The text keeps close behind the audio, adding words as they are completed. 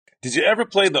Did you ever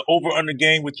play the over-under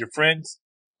game with your friends?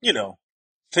 You know,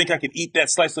 think I could eat that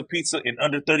slice of pizza in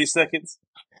under 30 seconds?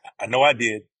 I know I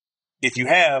did. If you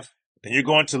have, then you're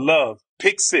going to love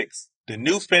Pick Six, the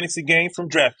new fantasy game from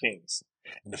DraftKings,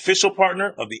 an official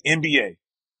partner of the NBA.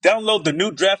 Download the new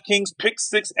DraftKings Pick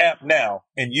Six app now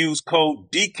and use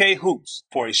code DKHOOPS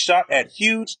for a shot at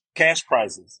huge cash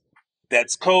prizes.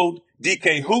 That's code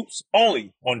DKHOOPS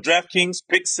only on DraftKings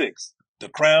Pick Six. The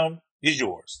crown is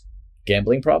yours.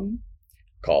 Gambling problem?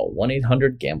 Call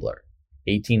 1-800-GAMBLER.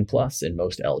 18 plus in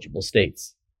most eligible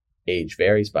states. Age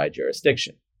varies by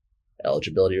jurisdiction.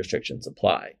 Eligibility restrictions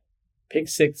apply. Pick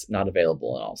Six not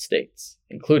available in all states,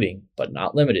 including, but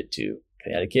not limited to,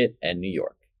 Connecticut and New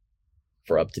York.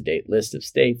 For up-to-date list of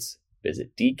states,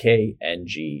 visit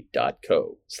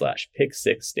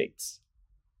dkng.co/pick6states.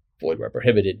 Void where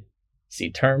prohibited.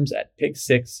 See terms at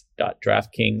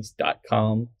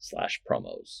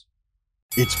pick6.draftkings.com/promos.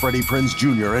 It's Freddie Prinze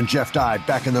Jr. and Jeff Dye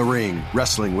back in the ring.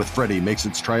 Wrestling with Freddie makes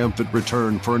its triumphant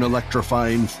return for an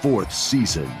electrifying 4th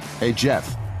season. Hey,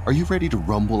 Jeff, are you ready to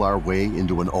rumble our way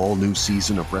into an all-new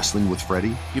season of Wrestling with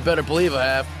Freddie? You better believe I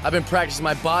have. I've been practicing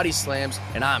my body slams,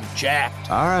 and I'm jacked.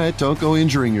 All right, don't go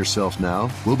injuring yourself now.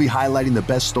 We'll be highlighting the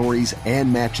best stories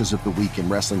and matches of the week in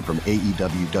wrestling from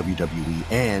AEW, WWE,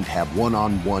 and have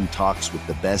one-on-one talks with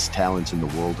the best talents in the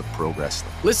world of pro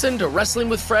wrestling. Listen to Wrestling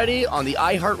with Freddie on the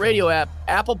iHeartRadio app,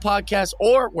 Apple Podcasts,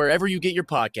 or wherever you get your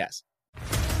podcasts.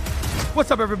 What's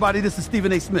up, everybody? This is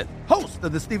Stephen A. Smith, host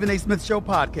of the Stephen A. Smith Show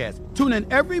podcast. Tune in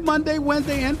every Monday,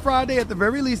 Wednesday, and Friday at the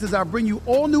very least as I bring you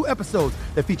all new episodes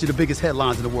that feature the biggest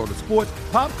headlines in the world of sports,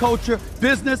 pop culture,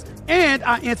 business, and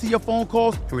I answer your phone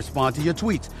calls and respond to your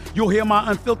tweets. You'll hear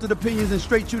my unfiltered opinions and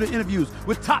straight-shooter interviews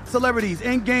with top celebrities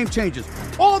and game changers.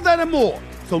 All that and more.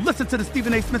 So listen to the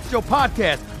Stephen A. Smith Show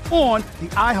podcast on the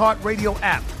iHeartRadio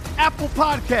app, Apple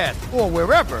Podcasts, or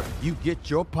wherever you get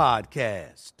your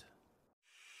podcast.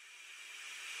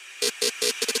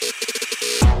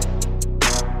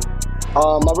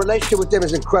 My relationship with them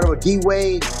is incredible.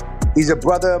 D-Wade, he's a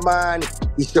brother of mine.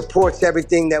 He supports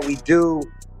everything that we do.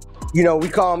 You know, we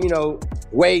call him,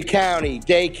 Wade County,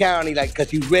 Dade County,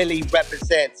 because he really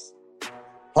represents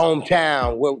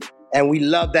hometown. And we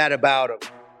love that about him.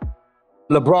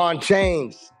 LeBron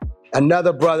James,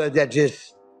 another brother that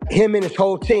him and his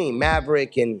whole team,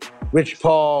 Maverick and Rich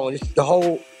Paul, and just the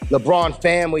whole LeBron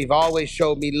family have always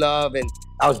showed me love. And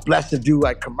I was blessed to do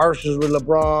commercials with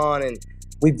LeBron, and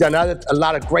we've done a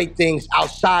lot of great things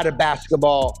outside of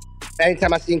basketball.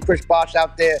 Anytime I seen Chris Bosh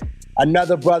out there,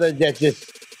 another brother that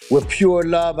with pure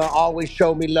love and always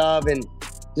showed me love, and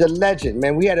he's a legend,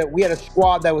 man. We had a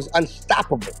squad that was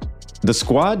unstoppable. The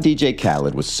squad DJ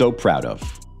Khaled was so proud of,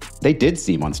 they did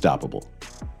seem unstoppable.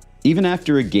 Even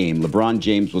after a game LeBron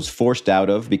James was forced out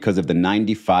of because of the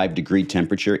 95-degree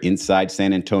temperature inside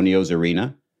San Antonio's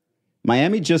arena,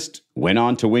 Miami just went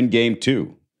on to win Game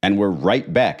 2. And we're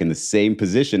right back in the same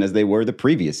position as they were the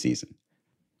previous season.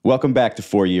 Welcome back to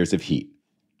 4 Years of Heat.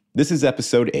 This is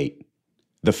episode 8,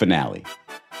 the finale.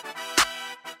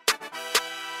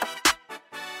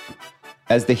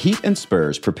 As the Heat and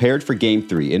Spurs prepared for Game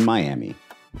 3 in Miami,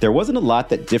 there wasn't a lot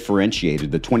that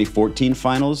differentiated the 2014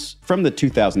 finals from the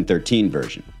 2013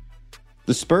 version.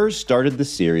 The Spurs started the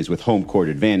series with home court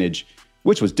advantage,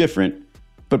 which was different,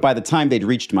 but by the time they'd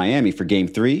reached Miami for Game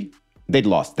 3, they'd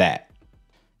lost that.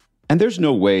 And there's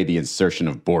no way the insertion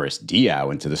of Boris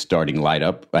Diaw into the starting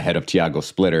lineup ahead of Thiago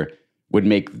Splitter would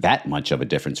make that much of a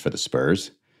difference for the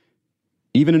Spurs.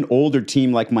 Even an older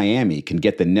team like Miami can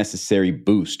get the necessary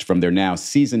boost from their now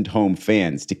seasoned home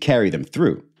fans to carry them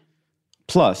through.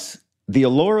 Plus, the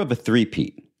allure of a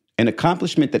three-peat, an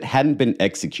accomplishment that hadn't been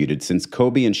executed since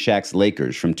Kobe and Shaq's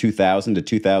Lakers from 2000 to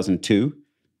 2002,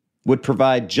 would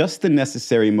provide just the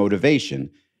necessary motivation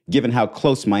given how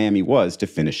close Miami was to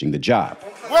finishing the job.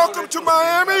 Welcome to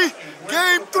Miami,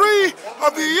 Game 3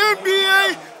 of the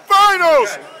NBA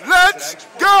Finals. Let's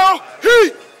go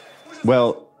Heat!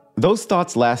 Well, those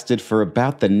thoughts lasted for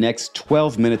about the next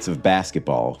 12 minutes of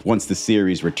basketball once the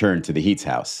series returned to the Heat's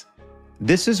house.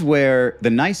 This is where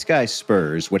the nice guy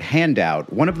Spurs would hand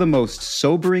out one of the most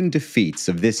sobering defeats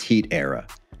of this Heat era.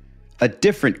 A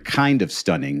different kind of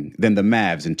stunning than the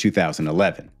Mavs in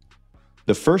 2011.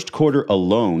 The first quarter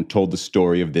alone told the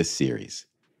story of this series.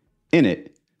 In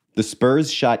it, the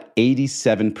Spurs shot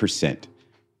 87%.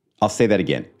 I'll say that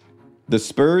again. The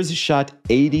Spurs shot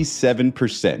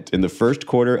 87% in the first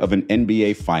quarter of an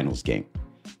NBA Finals game.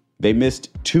 They missed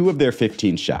 2 of their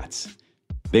 15 shots.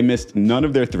 They missed none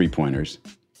of their three-pointers.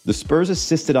 The Spurs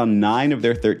assisted on 9 of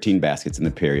their 13 baskets in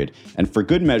the period, and for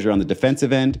good measure on the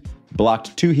defensive end,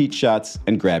 blocked 2 Heat shots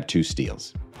and grabbed 2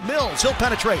 steals. Mill Mills, he'll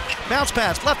penetrate. Bounce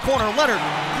pass, left corner, Leonard.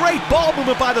 Great ball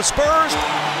movement by the Spurs.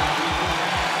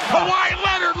 Kawhi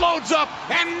Leonard loads up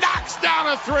and knocks down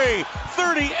a three.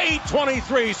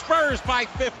 38-23, Spurs by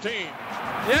 15.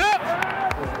 Yep.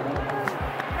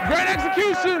 Great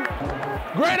execution.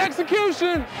 Great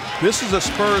execution. This is a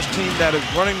Spurs team that is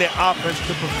running their offense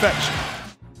to perfection.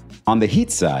 On the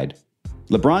Heat side,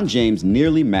 LeBron James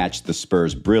nearly matched the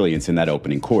Spurs' brilliance in that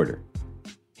opening quarter.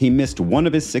 He missed one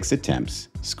of his 6 attempts,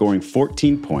 scoring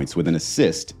 14 points with an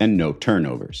assist and no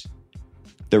turnovers.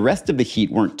 The rest of the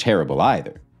Heat weren't terrible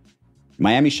either.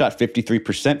 Miami shot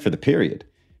 53% for the period,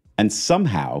 and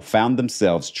somehow found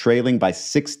themselves trailing by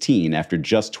 16 after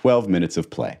just 12 minutes of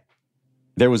play.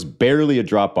 There was barely a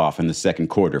drop-off in the second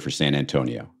quarter for San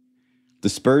Antonio. The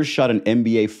Spurs shot an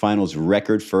NBA Finals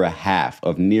record for a half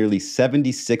of nearly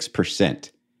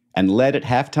 76% and led at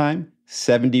halftime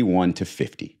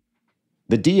 71-50.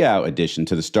 The Diaw addition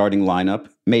to the starting lineup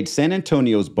made San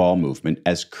Antonio's ball movement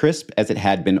as crisp as it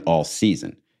had been all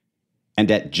season, and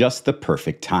at just the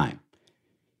perfect time.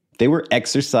 They were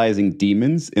exercising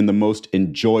demons in the most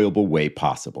enjoyable way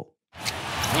possible.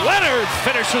 Leonard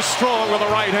finishes strong with the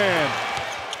right hand.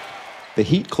 The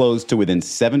Heat closed to within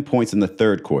 7 points in the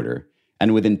third quarter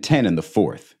and within 10 in the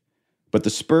fourth. But the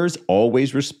Spurs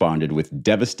always responded with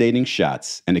devastating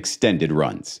shots and extended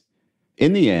runs.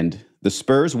 In the end, the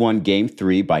Spurs won Game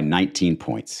 3 by 19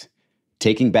 points,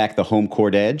 taking back the home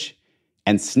court edge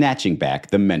and snatching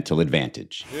back the mental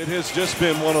advantage. It has just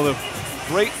been one of the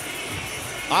great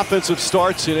offensive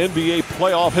starts in NBA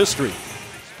playoff history.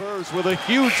 Spurs with a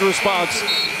huge response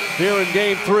here in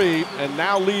Game 3 and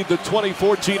now lead the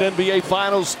 2014 NBA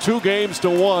Finals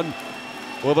 2-1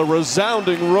 with a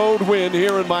resounding road win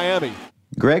here in Miami.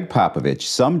 Greg Popovich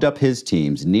summed up his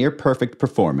team's near-perfect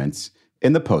performance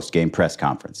in the post-game press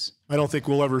conference. I don't think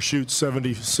we'll ever shoot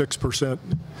 76%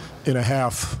 in a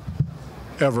half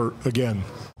ever again.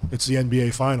 It's the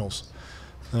NBA Finals.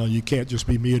 You can't just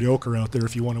be mediocre out there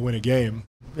if you want to win a game.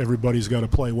 Everybody's got to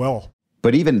play well.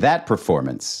 But even that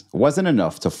performance wasn't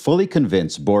enough to fully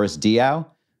convince Boris Diaw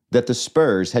that the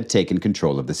Spurs had taken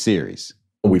control of the series.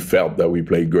 We felt that we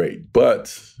played great,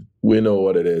 but we know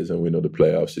what it is and we know the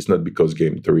playoffs. It's not because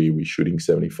Game 3 we're shooting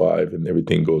 75 and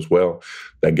everything goes well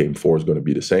that Game 4 is going to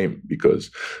be the same,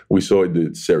 because we saw it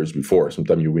the series before.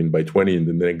 Sometimes you win by 20 and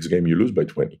the next game you lose by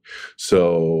 20.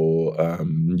 So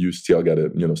you still got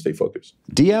to stay focused.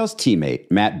 Diaw's teammate,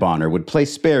 Matt Bonner, would play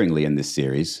sparingly in this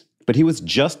series, but he was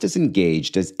just as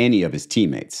engaged as any of his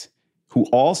teammates, who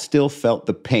all still felt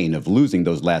the pain of losing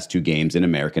those last 2 games in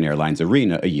American Airlines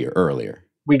Arena a year earlier.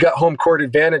 We got home court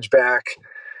advantage back.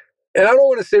 And I don't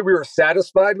want to say we were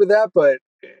satisfied with that, but,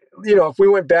 if we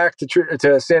went back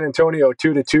to San Antonio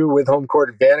 2-2 with home court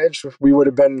advantage, we're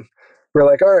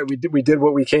like, all right, we did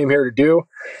what we came here to do.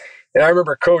 And I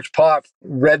remember Coach Pop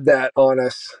read that on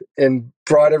us and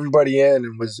brought everybody in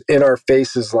and was in our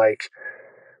faces like,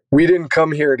 we didn't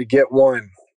come here to get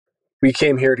one. We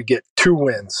came here to get 2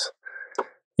 wins.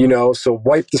 So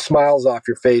wipe the smiles off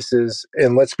your faces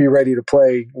and let's be ready to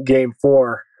play Game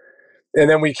 4. And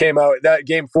then we came out. That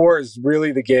Game 4 is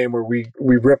really the game where we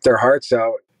ripped our hearts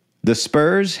out. The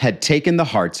Spurs had taken the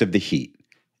hearts of the Heat,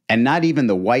 and not even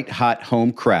the white-hot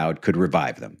home crowd could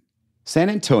revive them. San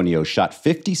Antonio shot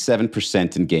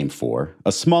 57% in Game 4,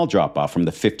 a small drop-off from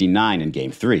the 59 in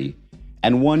Game 3,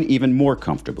 and won even more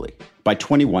comfortably, by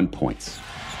 21 points.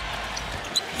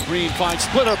 Green finds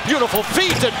Splitter, beautiful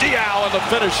feed to Diaw and the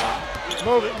finish.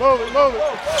 Move it.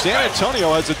 San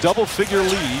Antonio has a double-figure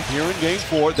lead here in Game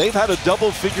 4. They've had a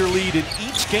double-figure lead in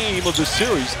each game of the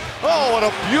series. Oh, what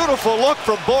a beautiful look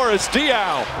from Boris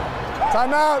Diaw.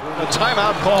 Timeout. A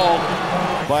timeout called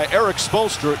by Eric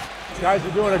Spoelstra. Guys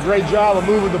are doing a great job of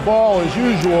moving the ball as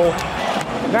usual.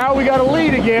 Now we got a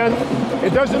lead again.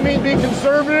 It doesn't mean being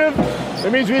conservative.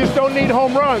 It means we just don't need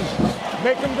home runs.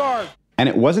 Make them guard. And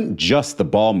it wasn't just the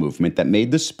ball movement that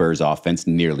made the Spurs offense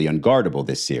nearly unguardable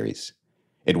this series.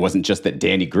 It wasn't just that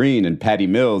Danny Green and Patty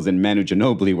Mills and Manu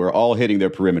Ginobili were all hitting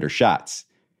their perimeter shots.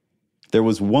 There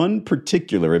was one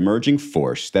particular emerging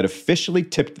force that officially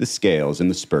tipped the scales in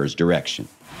the Spurs' direction.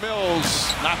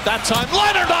 Mills, not that time.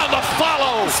 Leonard on the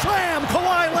follow. Slam,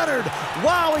 Kawhi Leonard.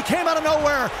 Wow, he came out of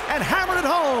nowhere and hammered it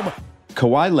home.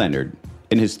 Kawhi Leonard,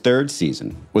 in his 3rd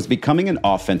season, was becoming an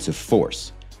offensive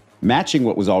force, matching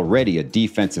what was already a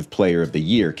Defensive Player of the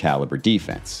Year caliber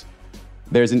defense.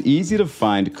 There's an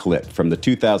easy-to-find clip from the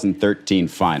 2013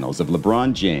 Finals of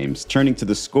LeBron James turning to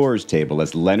the scorer's table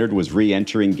as Leonard was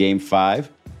re-entering Game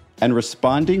 5 and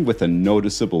responding with a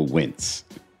noticeable wince.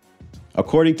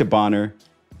 According to Bonner,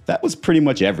 that was pretty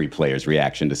much every player's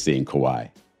reaction to seeing Kawhi.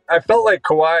 I felt like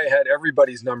Kawhi had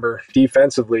everybody's number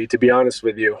defensively, to be honest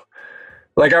with you.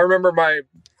 Like, I remember my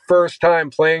first time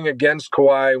playing against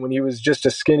Kawhi when he was just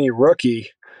a skinny rookie.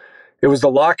 It was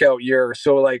the lockout year.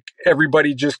 So, like,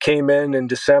 everybody just came in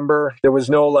December. There was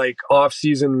no, like,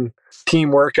 off-season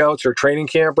team workouts or training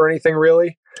camp or anything,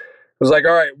 really. It was like,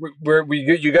 all right,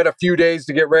 you got a few days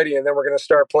to get ready, and then we're going to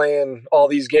start playing all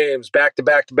these games,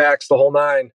 back-to-back-to-backs, the whole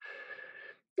nine.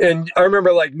 And I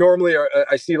remember, like, normally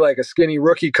I see, like, a skinny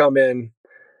rookie come in.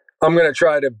 I'm going to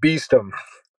try to beast him.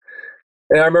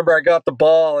 And I remember I got the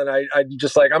ball, and I'm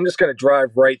just going to drive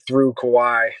right through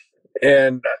Kawhi.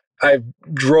 And I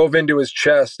drove into his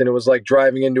chest, and it was like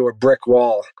driving into a brick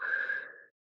wall.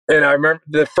 And I remember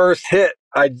the first hit,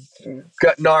 I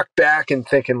got knocked back and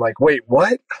thinking, like, wait,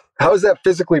 what? How is that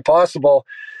physically possible?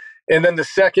 And then the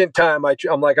second time,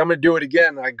 I'm like, I'm going to do it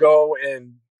again. I go,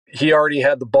 and he already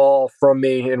had the ball from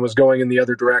me and was going in the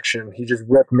other direction. He just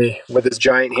ripped me with his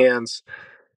giant hands.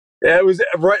 And it was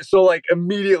right. So, like,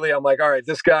 immediately I'm like, all right,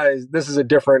 this is a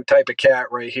different type of cat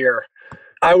right here.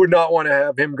 I would not want to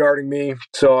have him guarding me.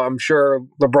 So I'm sure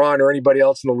LeBron or anybody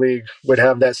else in the league would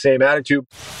have that same attitude.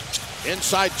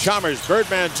 Inside Chalmers,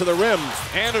 Birdman to the rim.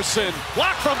 Anderson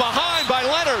blocked from behind by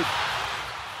Leonard.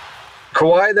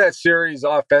 Kawhi, that series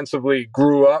offensively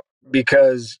grew up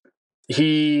because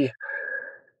he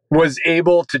was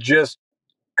able to just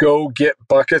go get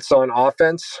buckets on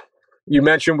offense. You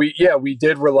mentioned we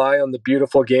did rely on the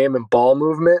beautiful game and ball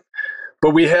movement,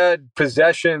 but we had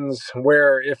possessions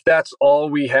where if that's all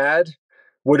we had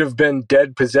would have been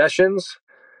dead possessions.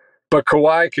 But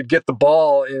Kawhi could get the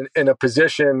ball in a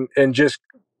position and just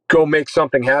go make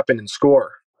something happen and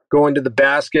score. Go into the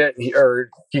basket,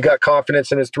 he got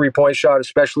confidence in his three-point shot,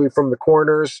 especially from the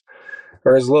corners,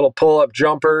 or his little pull-up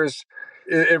jumpers.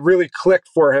 It really clicked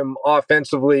for him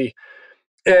offensively.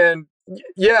 And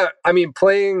yeah, I mean,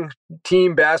 playing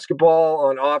team basketball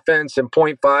on offense and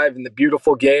 0.5 and the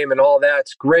beautiful game and all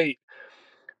that's great.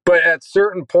 But at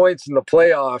certain points in the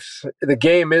playoffs, the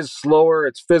game is slower.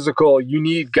 It's physical. You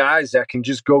need guys that can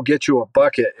just go get you a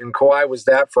bucket. And Kawhi was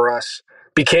that for us,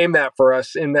 became that for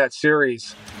us in that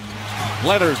series.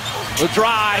 Leonard, the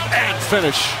drive and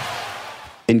finish.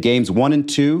 In games 1 and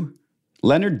 2,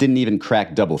 Leonard didn't even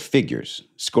crack double figures,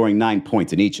 scoring 9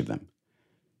 points in each of them.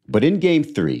 But in game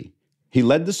 3, he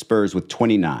led the Spurs with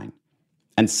 29,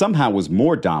 and somehow was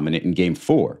more dominant in game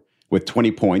 4, with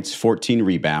 20 points, 14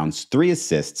 rebounds, 3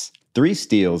 assists, 3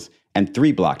 steals, and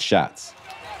 3 blocked shots.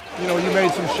 You know, you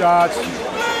made some shots.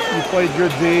 You played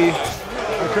good D.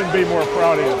 I couldn't be more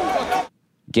proud of you.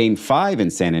 Game 5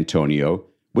 in San Antonio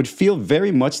would feel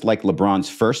very much like LeBron's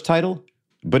first title,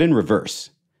 but in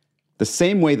reverse. The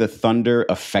same way the Thunder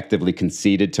effectively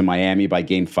conceded to Miami by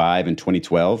Game 5 in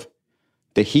 2012,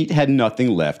 the Heat had nothing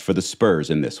left for the Spurs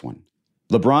in this one.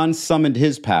 LeBron summoned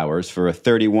his powers for a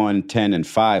 31, 10, and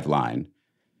 5 line,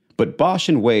 but Bosh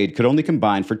and Wade could only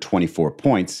combine for 24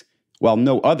 points, while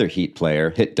no other Heat player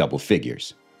hit double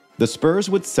figures. The Spurs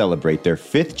would celebrate their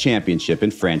 5th championship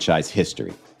in franchise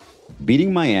history,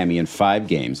 beating Miami in 5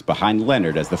 games behind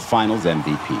Leonard as the Finals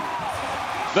MVP.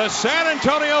 The San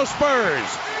Antonio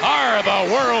Spurs are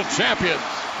the world champions.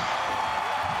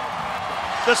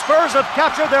 The Spurs have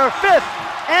captured their 5th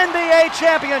NBA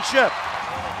championship.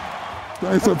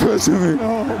 Thanks for pushing me.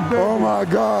 Oh my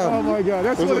God. Oh my God.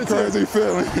 That's what it's a crazy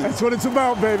feeling. That's what it's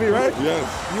about, baby, right?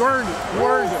 Yes. You earned it. You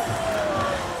earned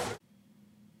it.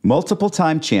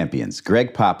 Multiple-time champions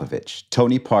Greg Popovich,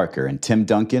 Tony Parker, and Tim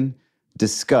Duncan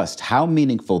discussed how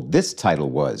meaningful this title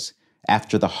was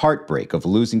after the heartbreak of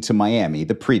losing to Miami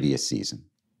the previous season.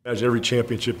 As every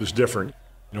championship is different.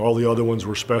 You know, all the other ones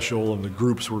were special and the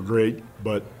groups were great,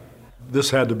 but this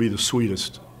had to be the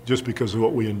sweetest just because of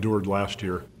what we endured last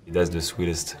year. That's the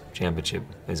sweetest championship.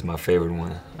 It's my favorite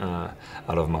one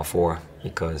out of my 4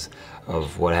 because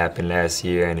of what happened last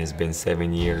year, and it's been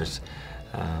 7 years.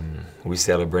 We're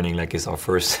celebrating like it's our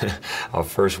first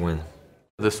win.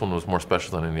 This one was more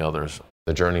special than any others.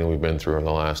 The journey we've been through in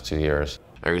the last 2 years,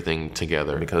 everything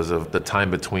together because of the time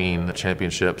between the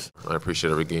championships. I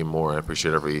appreciate every game more. I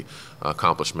appreciate every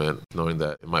accomplishment, knowing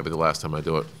that it might be the last time I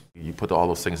do it. You put all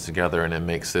those things together and it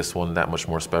makes this one that much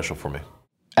more special for me.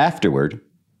 Afterward,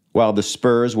 while the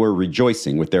Spurs were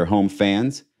rejoicing with their home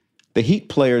fans, the Heat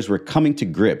players were coming to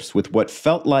grips with what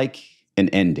felt like an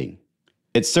ending.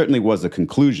 It certainly was a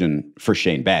conclusion for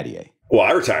Shane Battier. Well,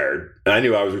 I retired. I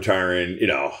knew I was retiring,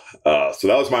 so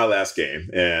that was my last game.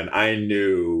 And I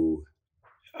knew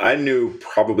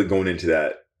probably going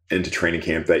into training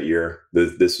camp that year,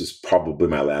 this was probably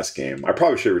my last game. I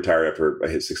probably should have retired after I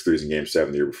hit 6 threes in game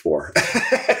 7 the year before.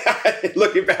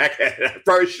 Looking back at it, I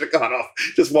probably should have gone off,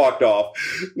 just walked off.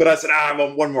 But I said, I'm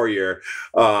on one more year.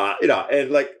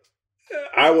 And like,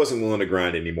 I wasn't willing to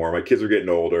grind anymore. My kids are getting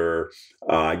older.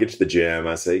 I get to the gym.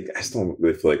 I say, I still don't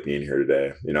really feel like being here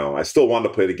today. I still wanted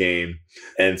to play the game.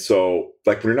 And so,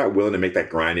 like, when you're not willing to make that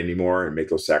grind anymore and make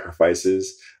those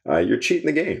sacrifices, you're cheating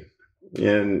the game.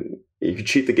 And if you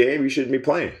cheat the game, you shouldn't be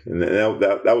playing. And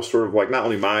that was sort of like not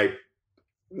only my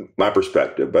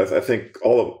perspective, but I think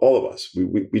all of us.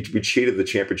 We cheated the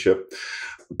championship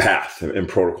path and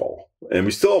protocol, and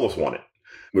we still almost won it,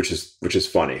 which is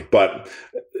funny. But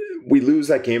we lose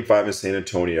that game 5 in San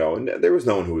Antonio, and there was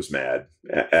no one who was mad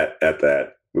at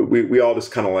that. We all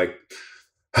just kind of like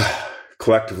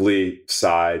collectively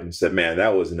sighed and said, "Man,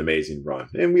 that was an amazing run,"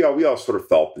 and we all sort of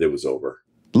felt that it was over.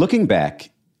 Looking back,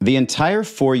 the entire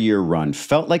 4-year run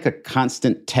felt like a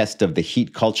constant test of the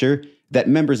Heat culture that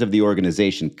members of the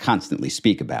organization constantly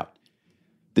speak about.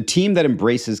 The team that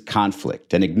embraces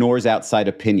conflict and ignores outside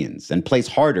opinions and plays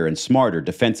harder and smarter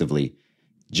defensively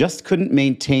just couldn't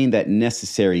maintain that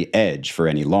necessary edge for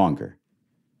any longer.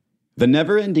 The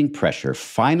never-ending pressure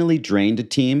finally drained a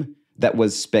team that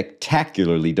was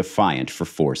spectacularly defiant for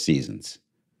 4 seasons.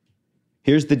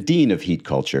 Here's the dean of Heat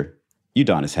culture,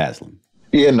 Udonis Haslem.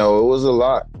 It was a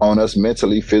lot on us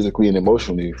mentally, physically, and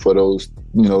emotionally for those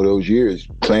years,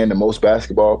 playing the most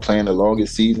basketball, playing the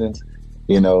longest seasons.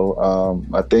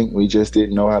 I think we just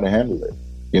didn't know how to handle it,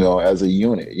 as a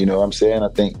unit. You know what I'm saying? I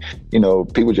think,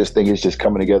 people just think it's just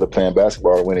coming together, playing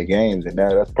basketball, and winning games, and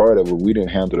that's part of it. We didn't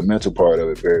handle the mental part of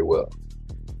it very well.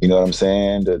 You know what I'm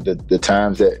saying? The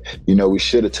times that, we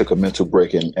should have took a mental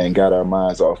break and got our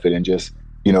minds off it and just,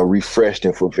 refreshed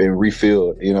and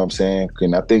refilled, you know what I'm saying?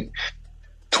 And I think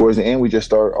towards the end, we just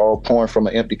start all pouring from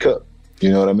an empty cup. You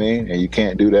know what I mean? And you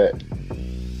can't do that.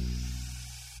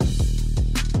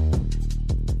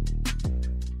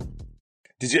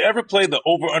 Did you ever play the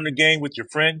over-under game with your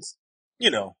friends?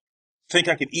 Think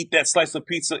I could eat that slice of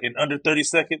pizza in under 30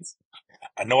 seconds?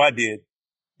 I know I did.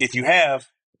 If you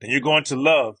have, then you're going to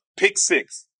love Pick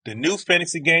 6, the new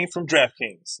fantasy game from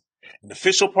DraftKings, an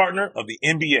official partner of the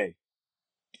NBA.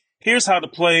 Here's how to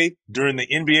play during the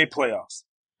NBA playoffs.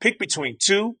 Pick between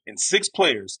 2 and 6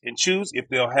 players and choose if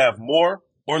they'll have more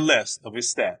or less of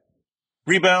his stat.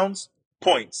 Rebounds,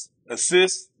 points,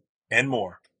 assists, and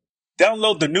more.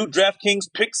 Download the new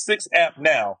DraftKings Pick 6 app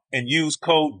now and use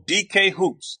code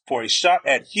DKHOOPS for a shot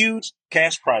at huge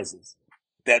cash prizes.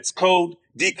 That's code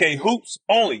DKHOOPS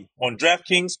only on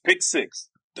DraftKings Pick 6.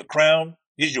 The crown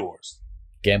is yours.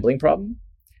 Gambling problem?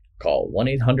 Call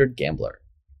 1-800-GAMBLER.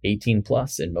 18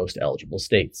 plus in most eligible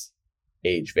states.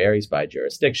 Age varies by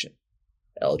jurisdiction.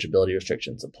 Eligibility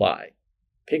restrictions apply.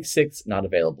 Pick 6 not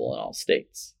available in all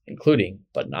states, including,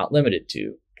 but not limited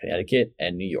to, Connecticut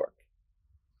and New York.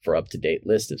 For up-to-date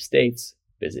list of states,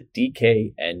 visit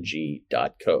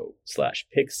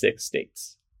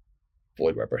dkng.co/pick6states.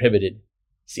 Void where prohibited.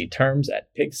 See terms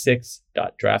at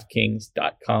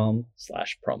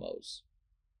pick6.draftkings.com/promos.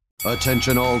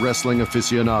 Attention all wrestling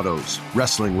aficionados.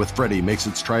 Wrestling with Freddie makes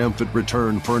its triumphant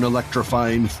return for an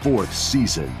electrifying 4th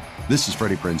season. This is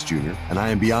Freddie Prinze Jr., and I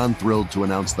am beyond thrilled to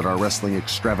announce that our wrestling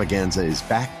extravaganza is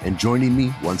back, and joining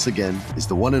me once again is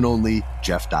the one and only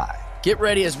Jeff Dye. Get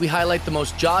ready as we highlight the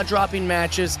most jaw-dropping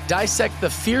matches, dissect the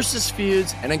fiercest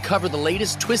feuds, and uncover the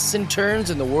latest twists and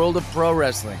turns in the world of pro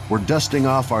wrestling. We're dusting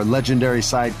off our legendary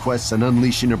side quests and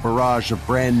unleashing a barrage of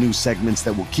brand new segments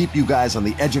that will keep you guys on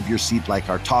the edge of your seat like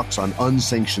our talks on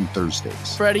Unsanctioned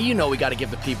Thursdays. Freddie, we got to give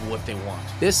the people what they want.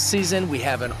 This season, we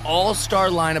have an all-star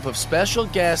lineup of special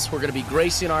guests who are going to be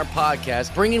gracing our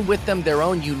podcast, bringing with them their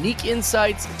own unique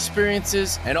insights,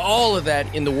 experiences, and all of that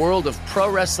in the world of pro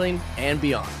wrestling and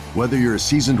beyond. Whether you're a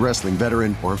seasoned wrestling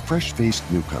veteran or a fresh-faced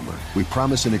newcomer, we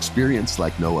promise an experience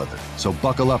like no other. So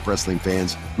buckle up, wrestling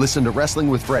fans. Listen to Wrestling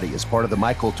with Freddie as part of the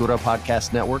My Cultura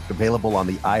Podcast Network, available on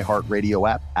the iHeartRadio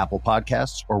app, Apple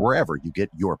Podcasts, or wherever you get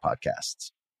your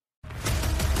podcasts.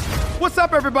 What's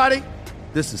up, everybody?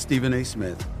 This is Stephen A.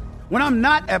 Smith. When I'm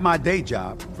not at my day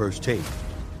job, First Take,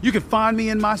 you can find me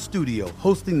in my studio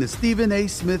hosting the Stephen A.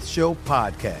 Smith Show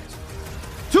podcast.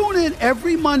 Tune in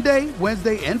every Monday,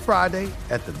 Wednesday, and Friday,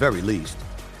 at the very least,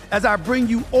 as I bring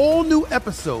you all new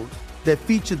episodes that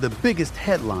feature the biggest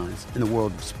headlines in the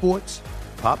world of sports,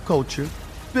 pop culture,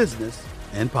 business,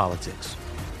 and politics.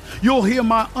 You'll hear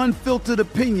my unfiltered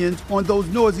opinions on those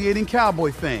nauseating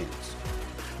Cowboy fans,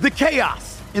 the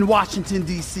chaos in Washington,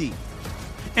 D.C.,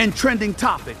 and trending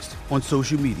topics on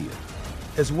social media,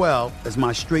 as well as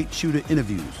my straight shooter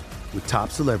interviews with top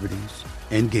celebrities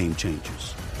and game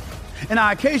changers. And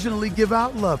I occasionally give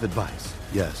out love advice.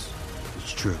 Yes,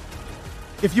 it's true.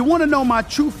 If you want to know my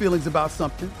true feelings about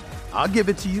something, I'll give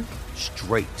it to you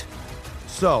straight.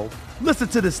 So, listen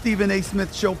to the Stephen A.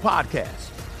 Smith Show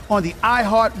podcast on the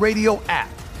iHeartRadio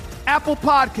app, Apple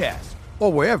Podcasts,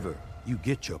 or wherever you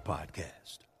get your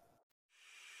podcast.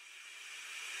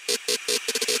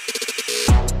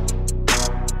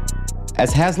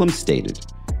 As Haslam stated,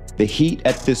 the Heat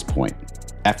at this point,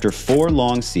 after 4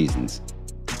 long seasons,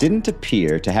 didn't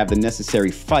appear to have the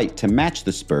necessary fight to match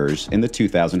the Spurs in the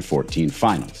 2014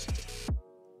 finals.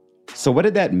 So what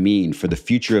did that mean for the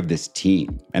future of this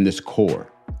team and this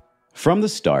core? From the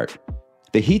start,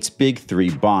 the Heat's big three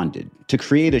bonded to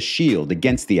create a shield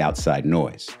against the outside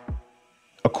noise.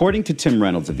 According to Tim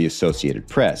Reynolds of the Associated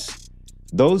Press,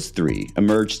 those three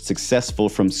emerged successful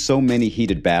from so many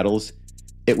heated battles,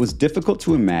 it was difficult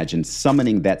to imagine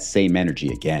summoning that same energy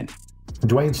again.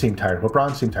 Dwayne seemed tired.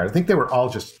 LeBron seemed tired. I think they were all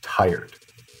just tired.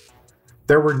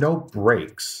 There were no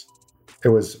breaks. It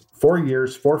was 4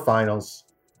 years, 4 finals,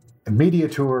 media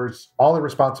tours, all the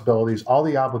responsibilities, all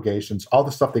the obligations, all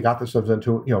the stuff they got themselves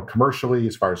into, commercially,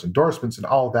 as far as endorsements and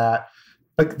all that.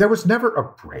 Like, there was never a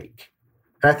break.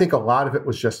 And I think a lot of it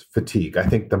was just fatigue. I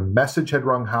think the message had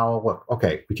rung hollow. Look,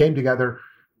 okay, we came together.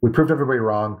 We proved everybody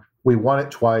wrong. We won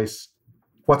it twice.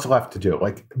 What's left to do?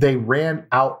 Like, they ran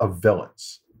out of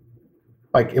villains.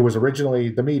 Like, it was originally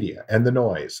the media and the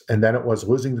noise, and then it was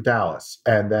losing to Dallas.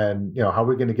 And then, how are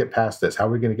we going to get past this? How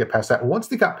are we going to get past that? And once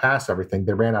they got past everything,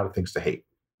 they ran out of things to hate.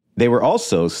 They were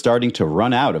also starting to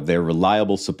run out of their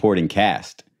reliable supporting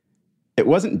cast. It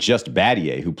wasn't just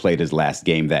Battier who played his last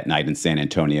game that night in San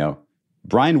Antonio.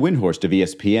 Brian Windhorst of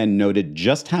ESPN noted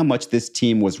just how much this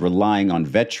team was relying on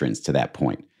veterans to that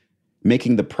point,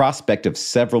 making the prospect of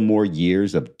several more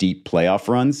years of deep playoff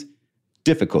runs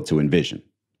difficult to envision.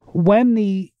 When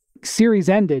the series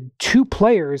ended, 2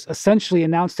 players essentially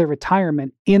announced their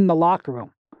retirement in the locker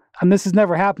room. And this has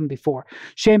never happened before.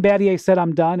 Shane Battier said,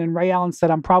 "I'm done," and Ray Allen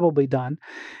said, "I'm probably done."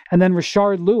 And then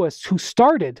Rashard Lewis, who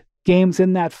started games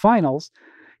in that finals,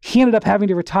 he ended up having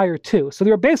to retire too. So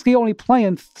they were basically only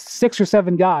playing 6 or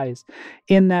 7 guys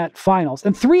in that finals.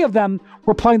 And 3 of them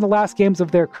were playing the last games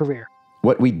of their career.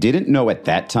 What we didn't know at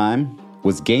that time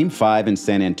was Game 5 in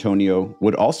San Antonio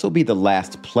would also be the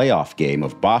last playoff game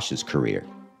of Bosch's career.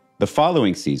 The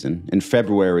following season, in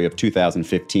February of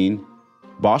 2015,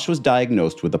 Bosch was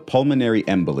diagnosed with a pulmonary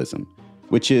embolism,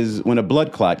 which is when a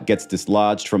blood clot gets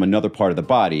dislodged from another part of the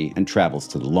body and travels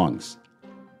to the lungs.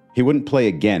 He wouldn't play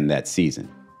again that season.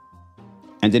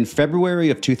 And in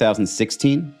February of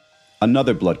 2016,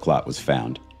 another blood clot was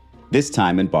found, this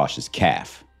time in Bosch's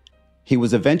calf. He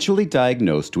was eventually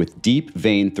diagnosed with deep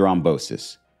vein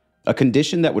thrombosis, a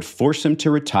condition that would force him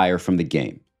to retire from the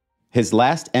game. His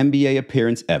last NBA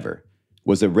appearance ever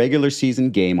was a regular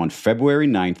season game on February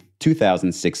 9th,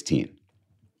 2016,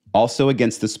 also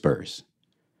against the Spurs,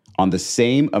 on the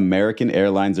same American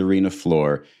Airlines Arena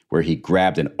floor where he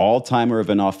grabbed an all-timer of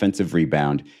an offensive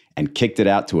rebound and kicked it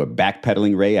out to a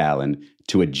backpedaling Ray Allen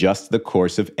to adjust the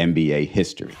course of NBA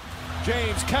history.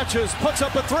 James catches, puts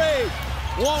up a 3.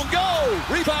 Won't go.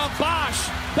 Rebound Bosch.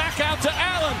 Back out to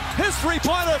Allen. His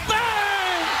 3-pointer.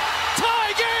 Bang!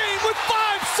 Tie game with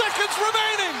 5 seconds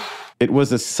remaining. It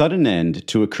was a sudden end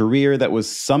to a career that was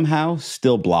somehow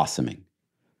still blossoming.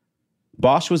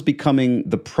 Bosch was becoming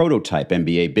the prototype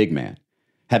NBA big man,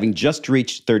 having just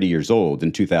reached 30 years old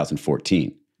in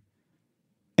 2014.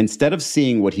 Instead of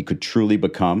seeing what he could truly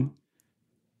become,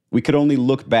 we could only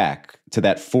look back to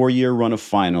that 4-year run of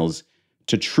finals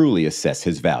to truly assess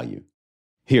his value.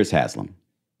 Here's Haslam.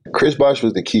 Chris Bosh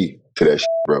was the key to that shit,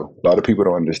 bro. A lot of people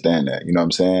don't understand that. You know what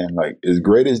I'm saying? Like, as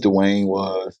great as Dwayne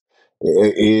was,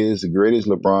 as great as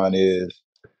LeBron is,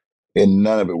 and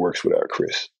none of it works without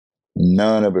Chris.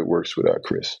 None of it works without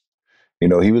Chris.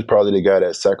 He was probably the guy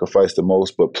that sacrificed the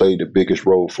most but played the biggest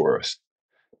role for us,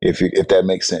 if that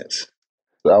makes sense.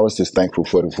 I was just thankful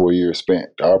for the 4 years spent,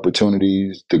 the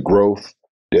opportunities, the growth,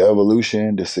 the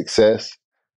evolution, the success,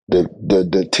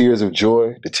 the tears of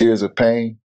joy, the tears of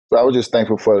pain. So I was just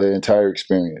thankful for the entire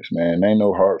experience, man. Ain't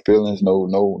no hard feelings,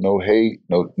 no hate,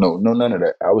 no none of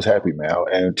that. I was happy, man.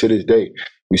 And to this day,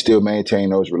 we still maintain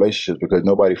those relationships because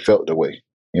nobody felt the way.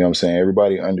 You know what I'm saying?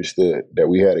 Everybody understood that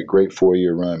we had a great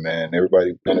 4-year run, man.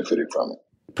 Everybody benefited from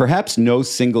it. Perhaps no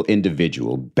single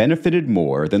individual benefited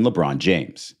more than LeBron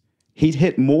James. He'd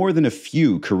hit more than a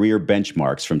few career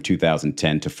benchmarks from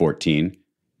 2010 to 14.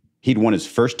 He'd won his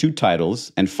first 2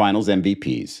 titles and finals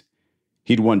MVPs.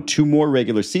 He'd won 2 more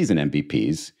regular season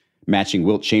MVPs, matching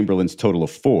Wilt Chamberlain's total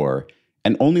of 4,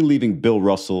 and only leaving Bill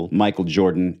Russell, Michael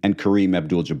Jordan, and Kareem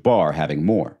Abdul-Jabbar having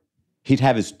more. He'd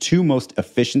have his 2 most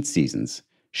efficient seasons,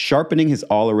 sharpening his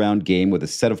all-around game with a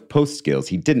set of post skills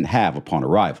he didn't have upon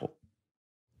arrival.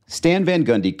 Stan Van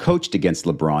Gundy coached against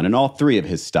LeBron in all 3 of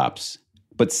his stops,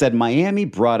 but said Miami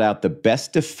brought out the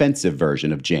best defensive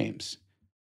version of James.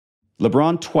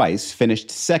 LeBron twice finished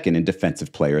second in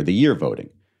Defensive Player of the Year voting,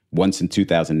 once in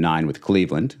 2009 with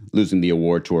Cleveland, losing the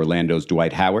award to Orlando's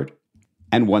Dwight Howard,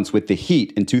 and once with the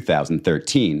Heat in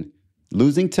 2013,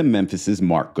 losing to Memphis's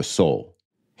Marc Gasol.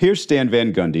 Here's Stan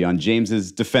Van Gundy on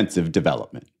James's defensive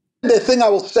development. The thing I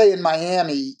will say in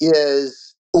Miami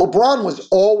is LeBron was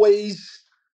always,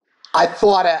 I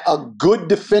thought, a good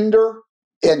defender,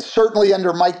 and certainly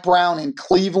under Mike Brown in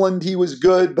Cleveland, he was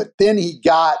good, but then he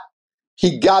got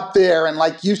there, and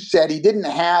like you said, he didn't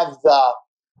have the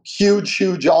huge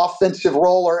offensive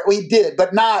role, or he did,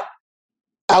 but not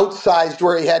outsized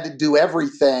where he had to do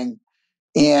everything.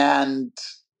 And,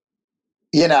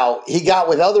 you know, he got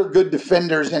with other good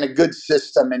defenders in a good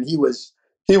system, and he was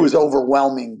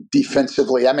overwhelming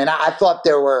defensively. I mean, I thought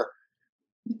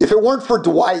if it weren't for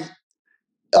Dwight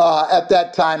at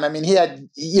that time, I mean, he had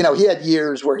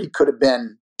years where he could have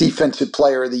been Defensive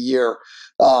Player of the Year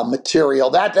material.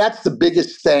 That's the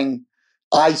biggest thing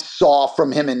I saw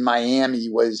from him in Miami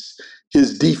was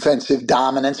his defensive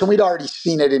dominance. And we'd already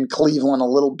seen it in Cleveland a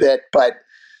little bit, but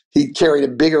he carried a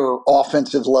bigger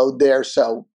offensive load there,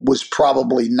 so was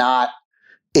probably not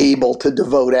able to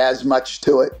devote as much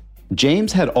to it.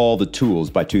 James had all the tools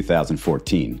by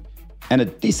 2014, and a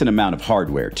decent amount of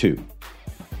hardware, too.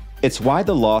 It's why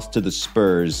the loss to the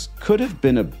Spurs could have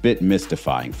been a bit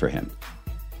mystifying for him.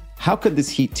 How could this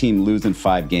Heat team lose in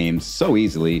 5 games so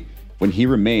easily when he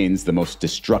remains the most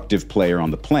destructive player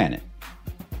on the planet?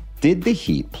 Did the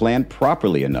Heat plan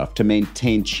properly enough to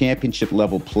maintain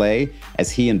championship-level play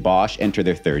as he and Bosh enter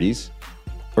their 30s?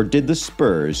 Or did the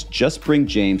Spurs just bring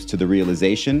James to the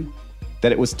realization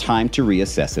that it was time to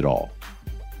reassess it all?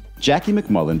 Jackie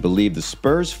McMullen believed the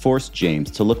Spurs forced James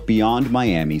to look beyond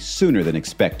Miami sooner than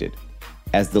expected,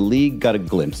 as the league got a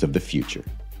glimpse of the future.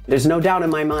 There's no doubt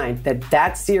in my mind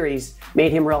that series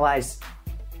made him realize,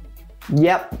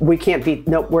 yep, we can't beat,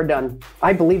 nope, we're done.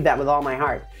 I believe that with all my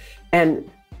heart. And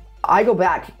I go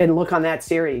back and look on that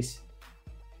series.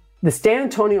 The San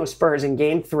Antonio Spurs in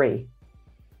Game 3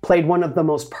 played one of the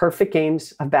most perfect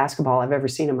games of basketball I've ever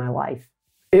seen in my life.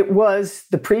 It was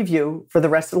the preview for the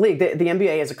rest of the league. The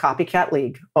NBA is a copycat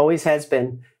league, always has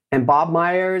been. And Bob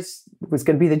Myers was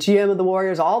going to be the GM of the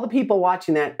Warriors. All the people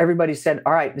watching that, everybody said,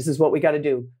 all right, this is what we got to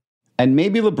do. And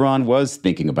maybe LeBron was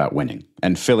thinking about winning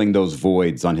and filling those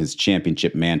voids on his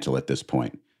championship mantle at this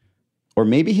point. Or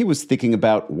maybe he was thinking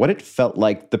about what it felt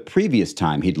like the previous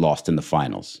time he'd lost in the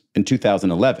finals, in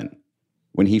 2011,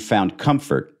 when he found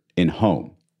comfort in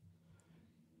home.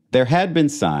 There had been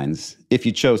signs, if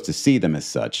you chose to see them as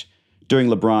such, during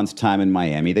LeBron's time in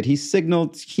Miami that he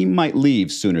signaled he might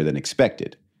leave sooner than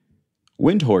expected.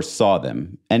 Windhorst saw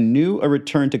them and knew a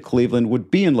return to Cleveland would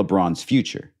be in LeBron's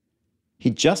future. He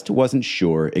just wasn't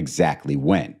sure exactly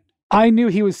when. I knew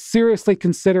he was seriously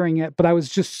considering it, but I was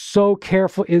just so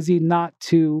careful, Izzy, not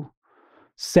to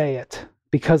say it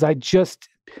because I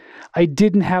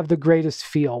didn't have the greatest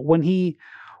feel. When he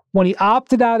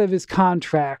opted out of his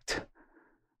contract,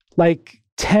 like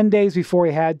 10 days before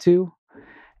he had to,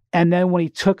 and then when he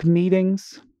took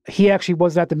meetings, he actually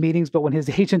wasn't at the meetings, but when his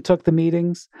agent took the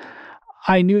meetings,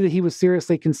 I knew that he was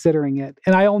seriously considering it.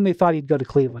 And I only thought he'd go to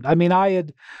Cleveland. I mean,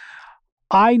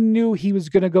 I knew he was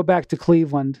going to go back to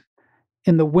Cleveland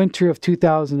in the winter of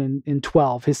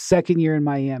 2012, his second year in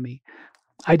Miami.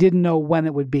 I didn't know when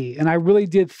it would be. And I really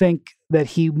did think that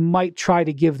he might try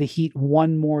to give the Heat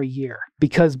one more year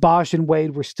because Bosh and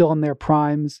Wade were still in their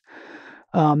primes.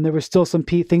 There were still some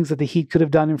things that the Heat could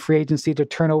have done in free agency to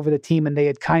turn over the team, and they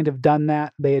had kind of done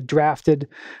that.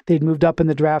 They'd moved up in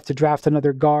the draft to draft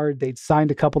another guard. They'd signed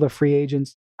a couple of free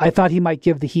agents. I thought he might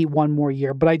give the Heat one more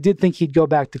year, but I did think he'd go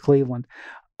back to Cleveland.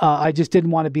 I just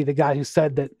didn't want to be the guy who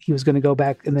said that he was going to go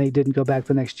back and then he didn't go back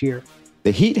the next year.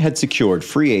 The Heat had secured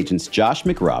free agents Josh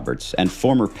McRoberts and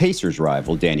former Pacers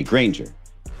rival Danny Granger.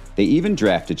 They even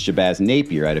drafted Shabazz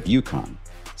Napier out of UConn,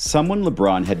 someone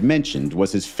LeBron had mentioned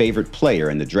was his favorite player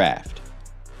in the draft.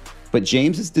 But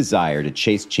James's desire to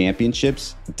chase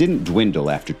championships didn't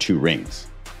dwindle after 2 rings.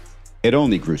 It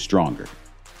only grew stronger.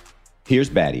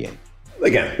 Here's Battier.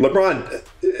 Again, LeBron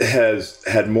has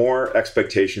had more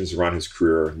expectations around his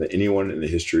career than anyone in the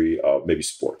history of maybe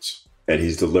sports. And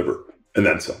he's delivered, and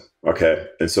then some, okay?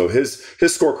 And so his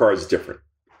scorecard is different.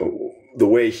 The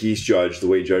way he's judged, the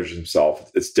way he judges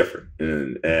himself, it's different.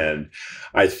 And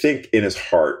I think in his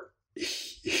heart,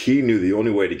 he knew the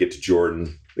only way to get to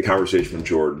Jordan, the conversation with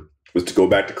Jordan, was to go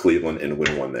back to Cleveland and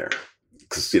win one there.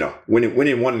 Because, you know,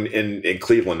 winning one in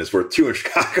Cleveland is worth 2 in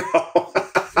Chicago.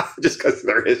 Just because of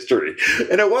their history.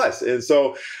 And it was. And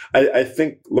so I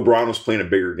think LeBron was playing a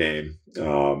bigger game.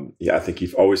 I think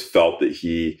he always felt that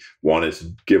he wanted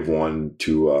to give one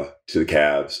to the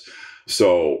Cavs.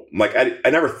 So, like, I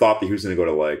never thought that he was going to go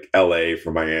to, like, LA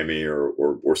from Miami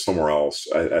or somewhere else.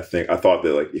 I thought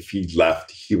that, like, if he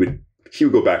left, he would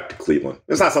go back to Cleveland.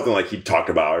 It's not something like he talked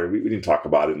about, or we didn't talk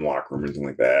about it in the locker room or anything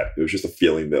like that. It was just a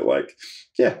feeling that, like,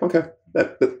 yeah, okay,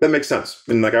 that makes sense.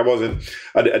 And, like,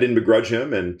 I didn't begrudge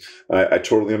him, and I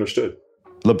totally understood.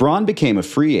 LeBron became a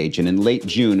free agent in late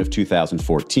June of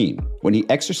 2014 when he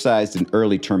exercised an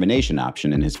early termination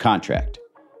option in his contract.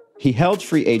 He held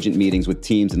free agent meetings with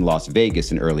teams in Las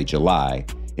Vegas in early July,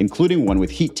 including one with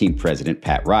Heat team president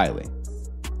Pat Riley.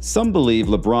 Some believe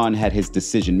LeBron had his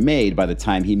decision made by the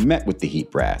time he met with the Heat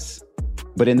brass.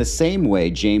 But in the same way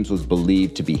James was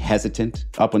believed to be hesitant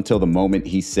up until the moment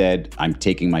he said, "I'm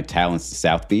taking my talents to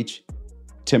South Beach,"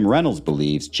 Tim Reynolds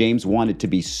believes James wanted to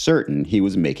be certain he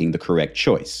was making the correct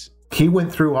choice. He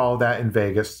went through all that in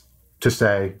Vegas to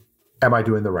say, am I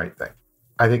doing the right thing?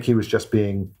 I think he was just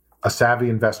being a savvy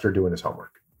investor doing his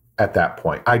homework at that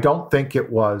point. I don't think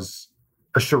it was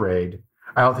a charade.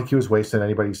 I don't think he was wasting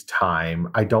anybody's time.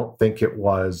 I don't think it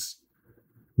was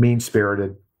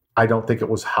mean-spirited. I don't think it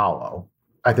was hollow.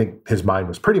 I think his mind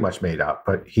was pretty much made up,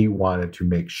 but he wanted to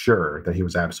make sure that he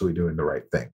was absolutely doing the right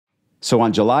thing. So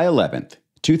on July 11th,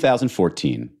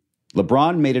 2014,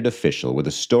 LeBron made it official with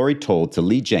a story told to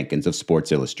Lee Jenkins of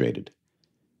Sports Illustrated.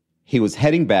 He was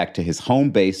heading back to his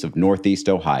home base of Northeast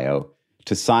Ohio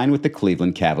to sign with the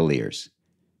Cleveland Cavaliers.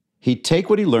 He'd take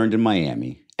what he learned in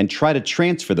Miami and try to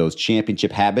transfer those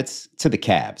championship habits to the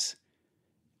Cavs.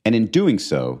 And in doing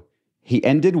so, he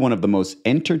ended one of the most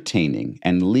entertaining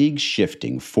and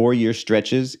league-shifting 4-year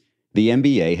stretches the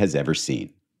NBA has ever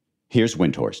seen. Here's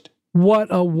Windhorst. What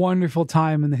a wonderful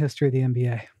time in the history of the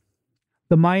NBA.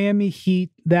 The Miami Heat,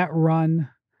 that run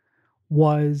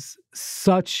was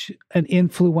such an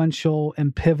influential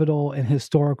and pivotal and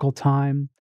historical time.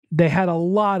 They had a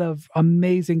lot of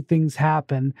amazing things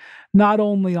happen, not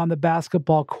only on the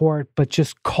basketball court, but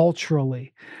just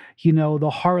culturally. You know, the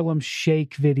Harlem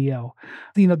Shake video,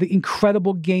 the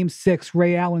incredible Game 6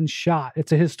 Ray Allen shot.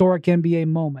 It's a historic NBA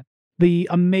moment. The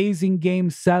amazing Game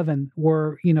 7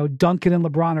 where, Duncan and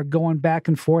LeBron are going back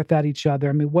and forth at each other.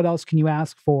 I mean, what else can you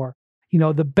ask for?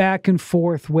 The back and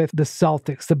forth with the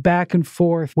Celtics, the back and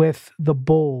forth with the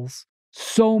Bulls.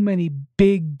 So many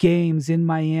big games in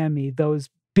Miami, those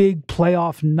big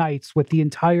playoff nights with the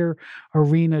entire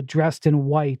arena dressed in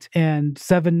white and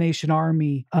Seven Nation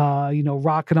Army,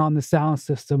 rocking on the sound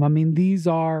system. I mean, these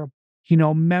are,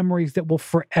 memories that will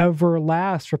forever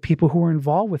last for people who were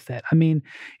involved with it. I mean,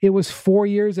 it was 4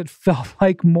 years. It felt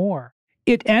like more.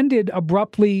 It ended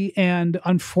abruptly and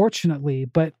unfortunately,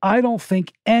 but I don't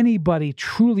think anybody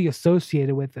truly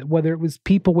associated with it, whether it was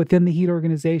people within the Heat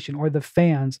organization or the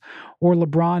fans or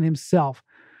LeBron himself.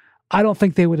 I don't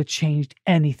think they would have changed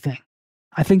anything.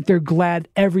 I think they're glad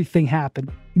everything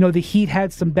happened. The Heat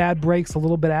had some bad breaks a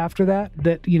little bit after that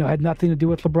had nothing to do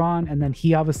with LeBron. And then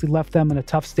he obviously left them in a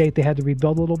tough state. They had to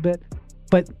rebuild a little bit.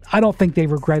 But I don't think they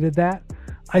regretted that.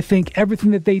 I think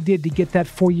everything that they did to get that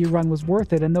 4-year run was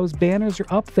worth it. And those banners are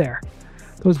up there.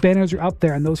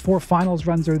 And those 4 finals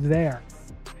runs are there.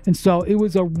 And so it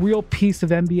was a real piece of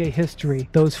NBA history,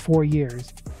 those 4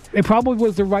 years. It probably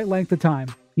was the right length of time.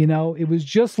 It was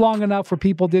just long enough where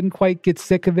people didn't quite get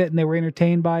sick of it and they were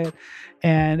entertained by it.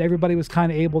 And everybody was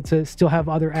kind of able to still have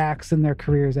other acts in their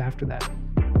careers after that.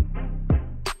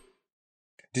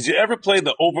 Did you ever play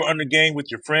the over-under game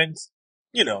with your friends?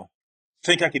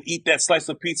 Think I could eat that slice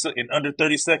of pizza in under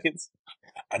 30 seconds?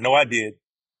 I know I did.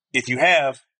 If you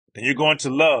have, then you're going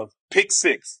to love Pick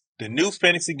 6, the new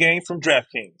fantasy game from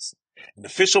DraftKings, an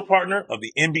official partner of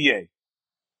the NBA.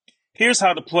 Here's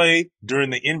how to play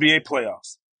during the NBA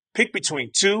playoffs. Pick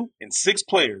between 2 and 6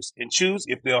 players and choose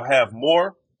if they'll have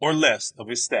more or less of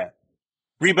his stat.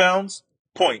 Rebounds,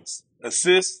 points,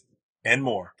 assists, and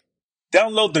more.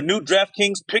 Download the new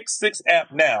DraftKings Pick 6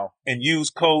 app now and use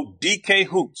code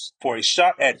DKHOOPS for a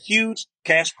shot at huge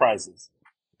cash prizes.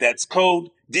 That's code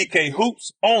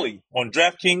DKHOOPS only on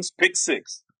DraftKings Pick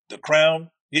 6. The crown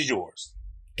is yours.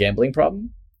 Gambling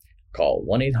problem? Call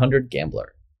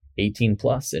 1-800-GAMBLER. 18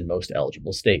 plus in most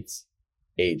eligible states.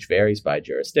 Age varies by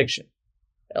jurisdiction.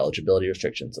 Eligibility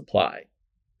restrictions apply.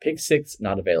 Pick 6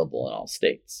 not available in all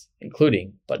states,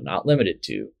 including, but not limited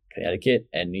to, Connecticut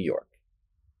and New York.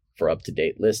 For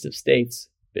up-to-date list of states,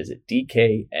 visit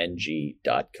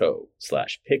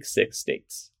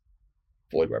dkng.co/pick6states.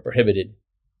 Void where prohibited.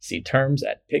 See terms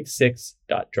at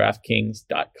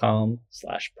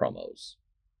pick6.draftkings.com/promos.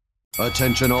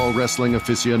 Attention all wrestling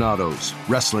aficionados.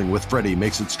 Wrestling with Freddie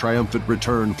makes its triumphant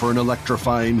return for an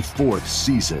electrifying 4th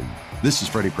season. This is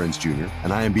Freddie Prinze Jr.,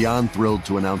 and I am beyond thrilled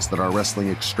to announce that our wrestling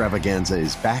extravaganza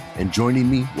is back, and joining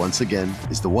me once again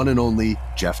is the one and only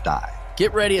Jeff Dye.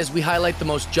 Get ready as we highlight the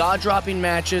most jaw-dropping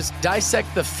matches,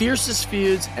 dissect the fiercest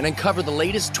feuds, and uncover the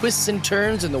latest twists and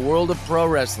turns in the world of pro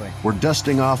wrestling. We're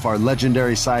dusting off our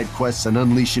legendary side quests and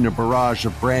unleashing a barrage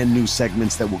of brand new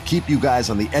segments that will keep you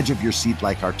guys on the edge of your seat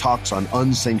like our talks on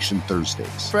Unsanctioned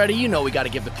Thursdays. Freddie, you know we got to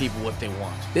give the people what they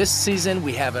want. This season,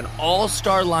 we have an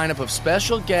all-star lineup of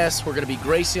special guests who are going to be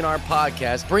gracing our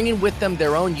podcast, bringing with them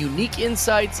their own unique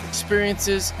insights,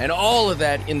 experiences, and all of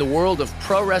that in the world of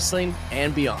pro wrestling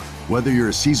and beyond. Whether you're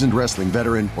a seasoned wrestling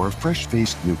veteran or a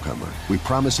fresh-faced newcomer, we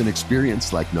promise an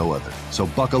experience like no other. So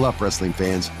buckle up, wrestling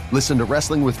fans. Listen to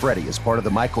Wrestling with Freddie as part of the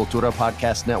My Cultura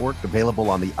Podcast Network, available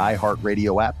on the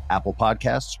iHeartRadio app, Apple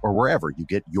Podcasts, or wherever you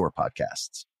get your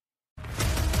podcasts.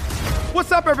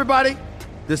 What's up, everybody?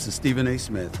 This is Stephen A.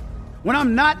 Smith. When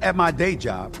I'm not at my day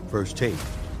job, First Take,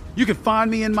 you can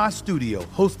find me in my studio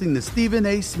hosting the Stephen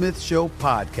A. Smith Show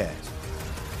podcast.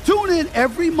 Tune in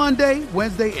every Monday,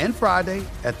 Wednesday, and Friday,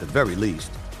 at the very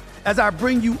least, as I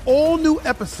bring you all new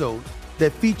episodes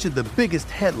that feature the biggest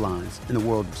headlines in the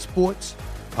world of sports,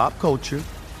 pop culture,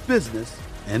 business,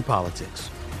 and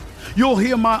politics. You'll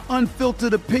hear my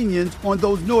unfiltered opinions on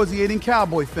those nauseating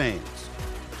Cowboy fans,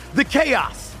 the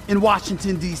chaos in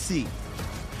Washington, D.C.,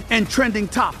 and trending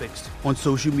topics on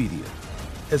social media,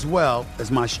 as well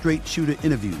as my straight shooter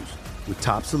interviews with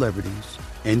top celebrities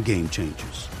and game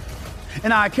changers.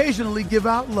 And I occasionally give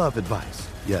out love advice.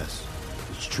 Yes,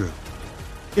 it's true.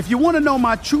 If you want to know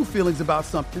my true feelings about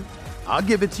something, I'll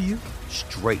give it to you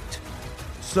straight.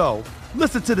 So,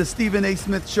 listen to the Stephen A.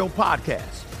 Smith Show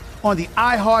podcast on the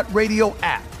iHeartRadio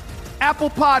app, Apple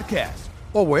Podcasts,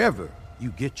 or wherever you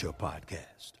get your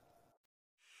podcast.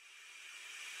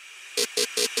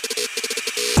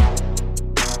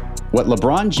 What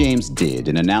LeBron James did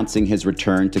in announcing his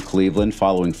return to Cleveland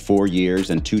following 4 years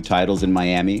and 2 titles in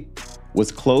Miami was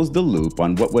close the loop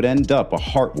on what would end up a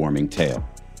heartwarming tale.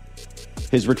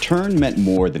 His return meant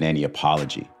more than any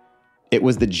apology. It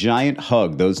was the giant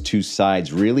hug those two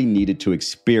sides really needed to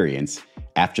experience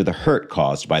after the hurt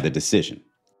caused by the decision.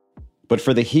 But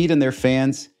for the Heat and their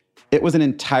fans, it was an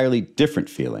entirely different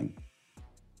feeling.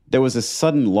 There was a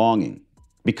sudden longing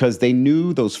because they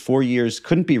knew those 4 years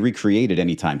couldn't be recreated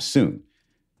anytime soon,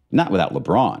 not without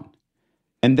LeBron.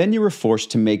 And then you were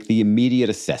forced to make the immediate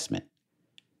assessment.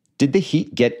 Did the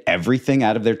Heat get everything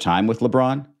out of their time with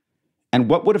LeBron? And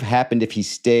what would have happened if he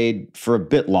stayed for a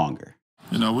bit longer?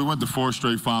 You know, we went to 4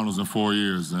 straight finals in 4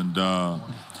 years, and,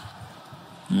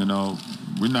 you know,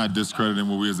 we're not discrediting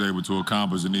what we was able to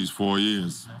accomplish in these 4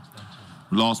 years.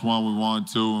 We lost one, we won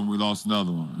 2, and we lost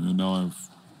another one. You know, and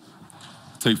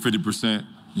take 50%,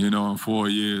 you know, in 4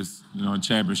 years, you know, in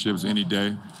championships any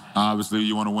day. Obviously,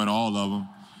 you want to win all of them.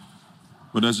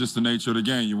 But that's just the nature of the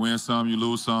game. You win some, you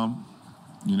lose some.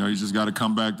 You know, you just got to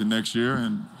come back the next year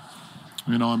and,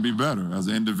 you know, and be better as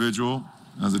an individual,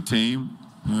 as a team,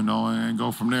 you know, and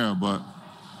go from there. But,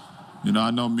 you know, I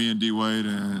know me and D-Wade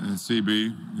and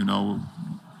CB, you know,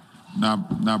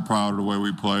 not proud of the way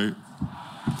we played.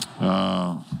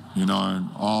 You know, and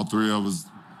all 3 of us,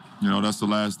 you know, that's the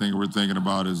last thing we're thinking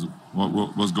about is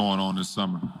what's going on this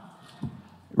summer.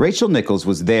 Rachel Nichols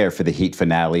was there for the Heat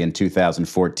finale in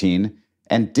 2014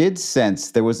 and did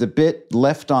sense there was a bit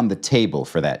left on the table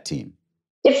for that team.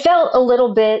 It felt a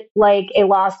little bit like a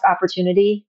lost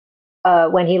opportunity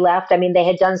when he left. I mean, they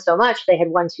had done so much. They had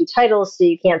won 2 titles, so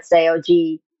you can't say, oh,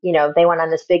 gee, you know, they went on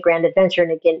this big grand adventure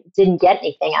and it didn't get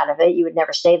anything out of it. You would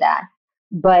never say that.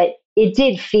 But it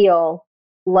did feel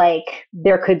like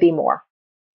there could be more.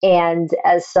 And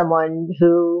as someone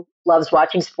who loves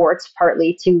watching sports,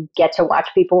 partly to get to watch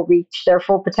people reach their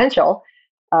full potential,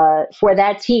 for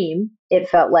that team, it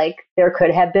felt like there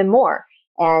could have been more.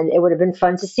 And it would have been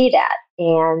fun to see that.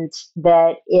 And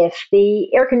that if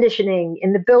the air conditioning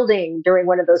in the building during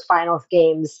one of those finals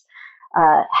games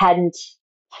hadn't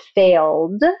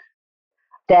failed,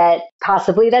 that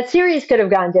possibly that series could have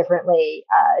gone differently.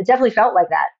 It definitely felt like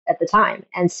that at the time.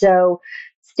 And so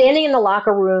standing in the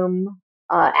locker room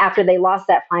after they lost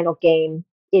that final game,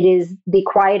 it is the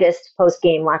quietest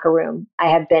post-game locker room I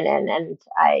have been in, and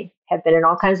I have been in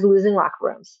all kinds of losing locker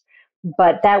rooms.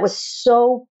 But that was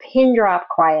so pin drop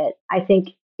quiet, I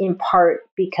think in part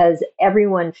because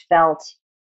everyone felt,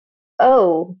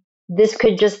 oh, this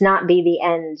could just not be the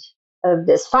end of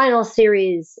this final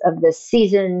series, of this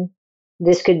season.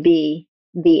 This could be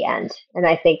the end. And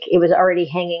I think it was already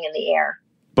hanging in the air.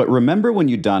 But remember when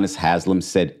Udonis Haslem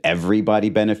said everybody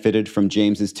benefited from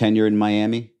James's tenure in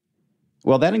Miami?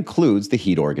 Well, that includes the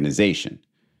Heat organization.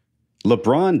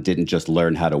 LeBron didn't just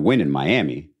learn how to win in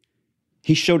Miami.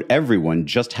 He showed everyone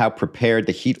just how prepared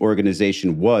the Heat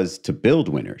organization was to build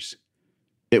winners.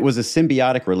 It was a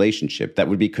symbiotic relationship that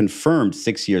would be confirmed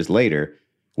 6 years later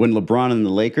when LeBron and the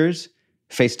Lakers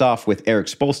faced off with Eric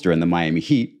Spoelstra and the Miami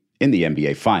Heat in the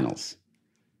NBA Finals.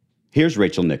 Here's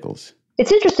Rachel Nichols.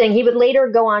 It's interesting. He would later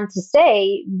go on to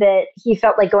say that he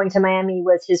felt like going to Miami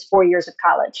was his 4 years of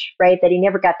college, right? That he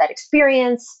never got that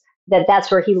experience,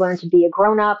 that's where he learned to be a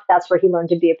grown-up. That's where he learned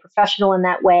to be a professional in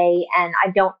that way. And I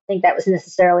don't think that was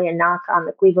necessarily a knock on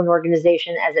the Cleveland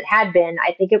organization as it had been.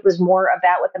 I think it was more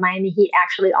about what the Miami Heat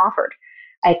actually offered.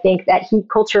 I think that Heat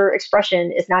culture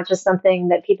expression is not just something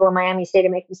that people in Miami say to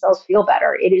make themselves feel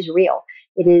better. It is real.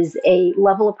 It is a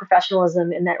level of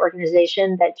professionalism in that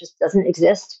organization that just doesn't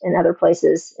exist in other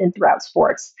places and throughout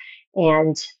sports.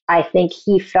 And I think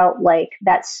he felt like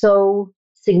that so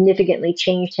significantly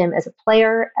changed him as a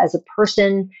player, as a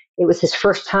person. It was his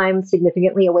first time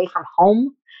significantly away from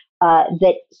home,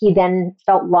 that he then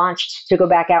felt launched to go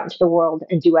back out into the world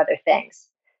and do other things.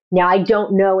 Now, I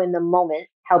don't know in the moment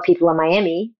how people in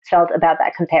Miami felt about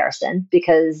that comparison,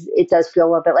 because it does feel a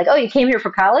little bit like, oh, you came here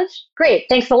for college? Great,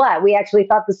 thanks a lot. We actually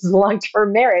thought this was a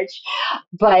long-term marriage.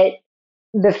 But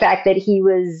the fact that he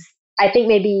was, I think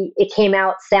maybe it came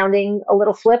out sounding a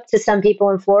little flip to some people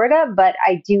in Florida, but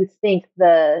I do think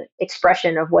the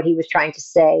expression of what he was trying to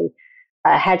say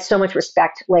had so much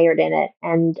respect layered in it.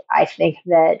 And I think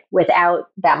that without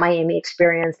that Miami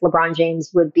experience, LeBron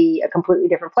James would be a completely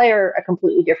different player, a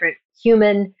completely different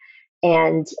human.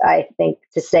 And I think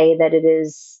to say that it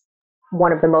is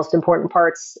one of the most important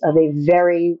parts of a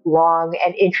very long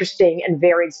and interesting and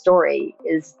varied story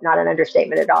is not an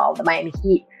understatement at all. The Miami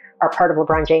Heat are part of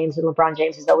LeBron James, and LeBron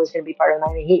James is always going to be part of the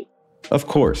Miami Heat. Of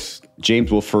course,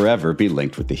 James will forever be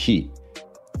linked with the Heat.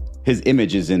 His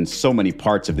image is in so many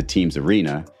parts of the team's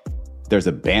arena. There's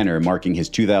a banner marking his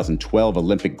 2012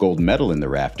 Olympic gold medal in the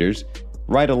rafters,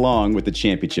 right along with the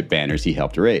championship banners he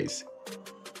helped raise.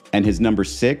 And his number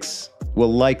 6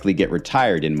 will likely get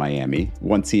retired in Miami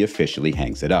once he officially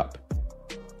hangs it up.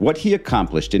 What he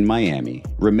accomplished in Miami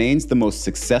remains the most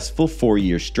successful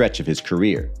 4-year stretch of his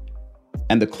career,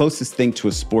 and the closest thing to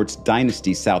a sports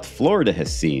dynasty South Florida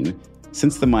has seen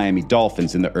since the Miami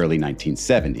Dolphins in the early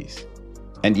 1970s.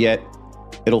 And yet,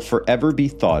 it'll forever be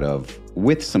thought of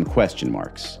with some question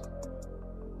marks.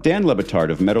 Dan Le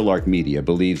Batard of Meadowlark Media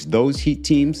believes those Heat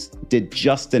teams did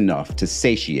just enough to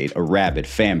satiate a rabid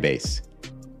fan base,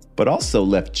 but also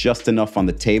left just enough on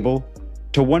the table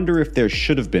to wonder if there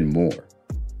should have been more.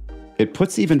 It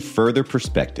puts even further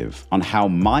perspective on how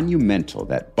monumental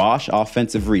that Bosh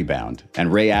offensive rebound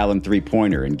and Ray Allen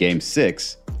three-pointer in Game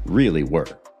 6 really were.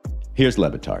 Here's Le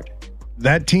Batard.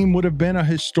 That team would have been a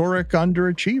historic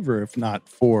underachiever if not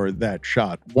for that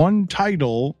shot. One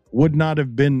title would not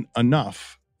have been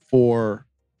enough for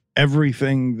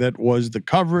everything that was the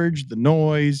coverage, the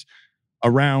noise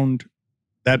around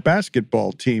that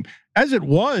basketball team. As it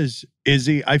was,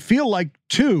 Izzy, I feel like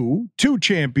two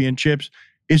championships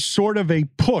is sort of a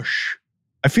push.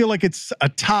 I feel like it's a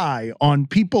tie on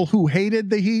people who hated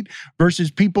the Heat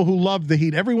versus people who loved the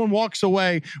Heat. Everyone walks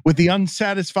away with the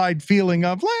unsatisfied feeling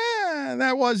of,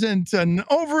 that wasn't an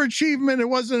overachievement. It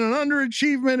wasn't an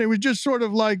underachievement. It was just sort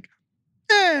of like,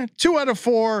 2 out of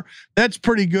 4. That's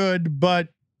pretty good, but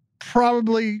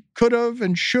probably could have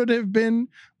and should have been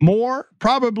more.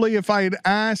 Probably if I had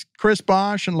asked Chris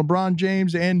Bosh and LeBron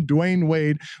James and Dwayne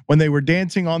Wade when they were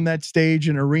dancing on that stage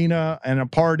in arena and a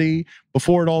party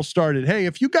before it all started, hey,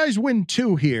 if you guys win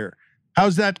 2 here,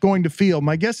 how's that going to feel?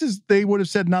 My guess is they would have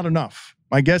said not enough.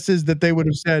 My guess is that they would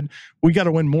have said, we got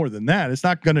to win more than that. It's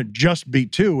not going to just be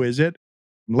 2, is it?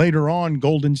 Later on,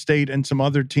 Golden State and some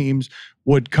other teams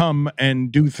would come and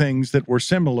do things that were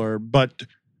similar, but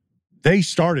they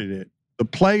started it. The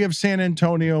play of San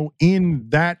Antonio in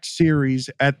that series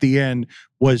at the end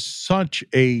was such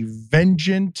a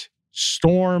vengeant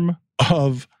storm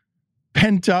of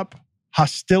pent-up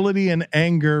hostility and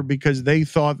anger because they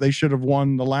thought they should have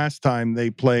won the last time they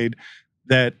played.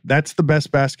 That's the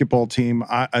best basketball team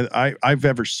I've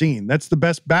ever seen. That's the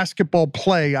best basketball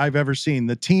play I've ever seen.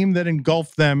 The team that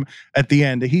engulfed them at the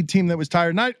end, a Heat team that was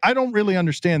tired. And I don't really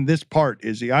understand this part,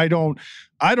 Izzy. I don't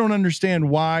understand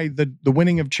why the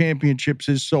winning of championships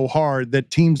is so hard,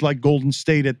 that teams like Golden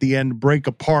State at the end break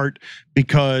apart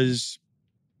because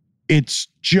it's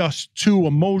just too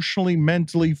emotionally,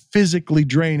 mentally, physically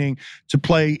draining to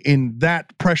play in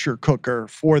that pressure cooker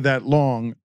for that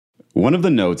long. One of the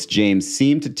notes James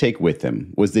seemed to take with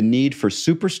him was the need for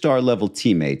superstar-level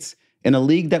teammates in a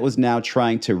league that was now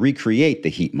trying to recreate the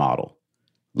Heat model.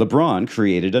 LeBron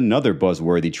created another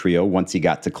buzzworthy trio once he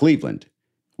got to Cleveland,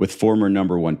 with former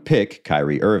number 1 pick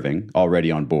Kyrie Irving already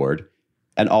on board,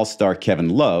 and all-star Kevin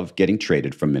Love getting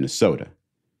traded from Minnesota.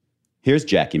 Here's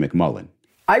Jackie McMullen.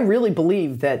 I really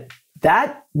believe that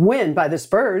win by the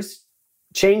Spurs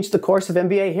changed the course of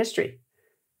NBA history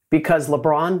because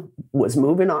LeBron was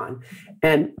moving on.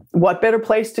 And what better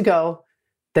place to go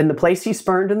than the place he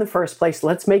spurned in the first place?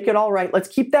 Let's make it all right. Let's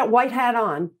keep that white hat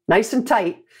on nice and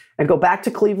tight and go back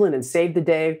to Cleveland and save the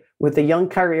day with the young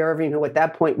Kyrie Irving, who at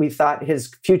that point we thought his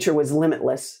future was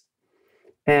limitless.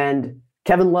 And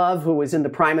Kevin Love, who was in the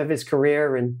prime of his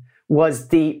career and was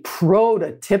the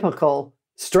prototypical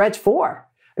stretch four.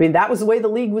 I mean, that was the way the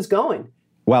league was going.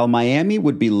 While Miami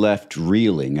would be left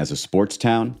reeling as a sports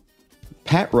town,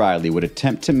 Pat Riley would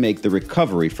attempt to make the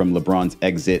recovery from LeBron's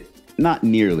exit not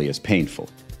nearly as painful.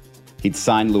 He'd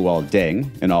sign Luol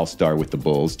Deng, an all-star with the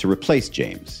Bulls, to replace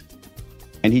James.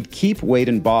 And he'd keep Wade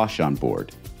and Bosh on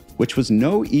board, which was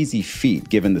no easy feat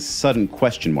given the sudden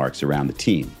question marks around the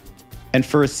team. And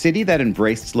for a city that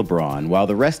embraced LeBron while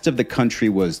the rest of the country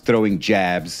was throwing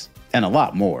jabs, and a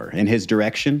lot more, in his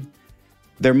direction,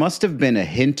 there must have been a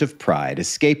hint of pride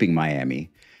escaping Miami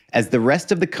as the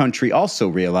rest of the country also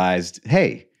realized,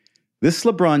 hey, this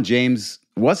LeBron James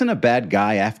wasn't a bad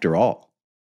guy after all.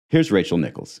 Here's Rachel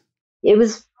Nichols. It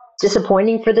was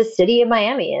disappointing for the city of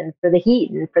Miami and for the Heat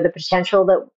and for the potential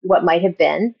that what might have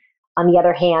been. On the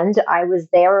other hand, I was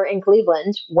there in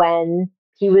Cleveland when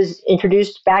he was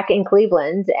introduced back in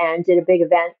Cleveland and did a big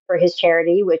event for his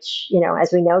charity, which, you know,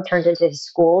 as we know, turned into his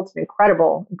school. It's an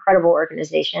incredible, incredible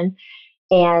organization.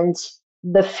 And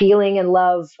the feeling and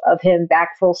love of him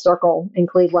back full circle in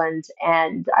Cleveland.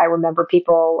 And I remember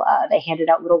people, they handed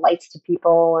out little lights to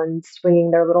people and swinging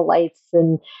their little lights.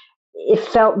 And it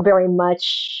felt very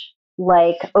much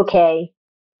like, okay,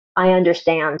 I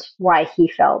understand why he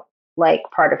felt like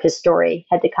part of his story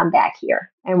had to come back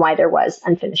here and why there was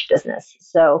unfinished business.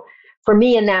 So for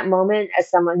me in that moment, as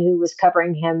someone who was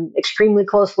covering him extremely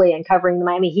closely and covering the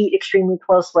Miami Heat extremely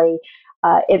closely,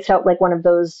 it felt like one of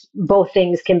those both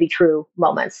things can be true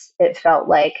moments. It felt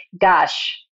like,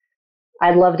 gosh,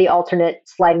 I love the alternate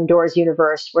sliding doors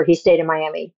universe where he stayed in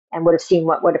Miami and would have seen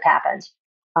what would have happened.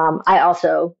 I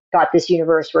also thought this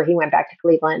universe where he went back to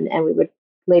Cleveland and we would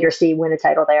later see win a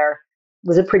title there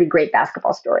was a pretty great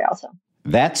basketball story also.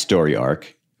 That story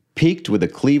arc peaked with a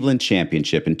Cleveland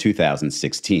championship in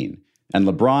 2016 and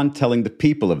LeBron telling the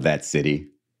people of that city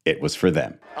it was for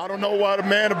them. I don't know why the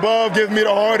man above gives me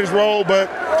the hardest role, but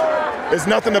it's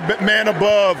nothing the man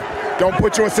above don't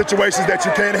put you in situations that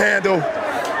you can't handle.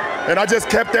 And I just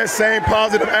kept that same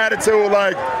positive attitude,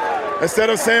 like instead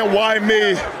of saying why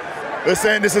me, they're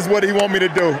saying this is what he want me to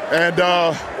do. And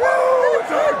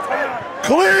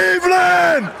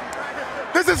Cleveland,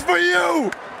 this is for you.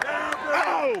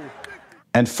 Oh.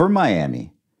 And for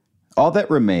Miami, all that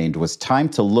remained was time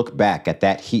to look back at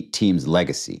that Heat team's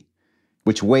legacy,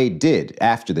 which Wade did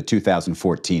after the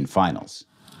 2014 finals.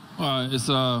 It's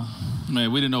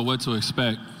man, we didn't know what to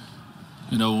expect.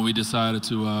 You know, when we decided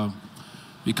to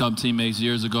become teammates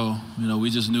years ago, you know,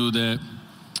 we just knew that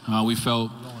we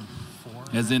felt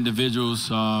as individuals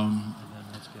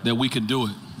that we could do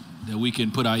it, that we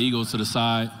can put our egos to the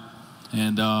side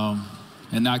and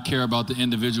not care about the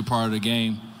individual part of the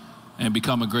game and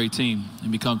become a great team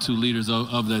and become two leaders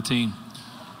of that team.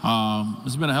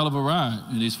 It's been a hell of a ride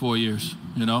in these 4 years,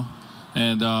 you know,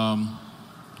 and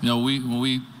you know, when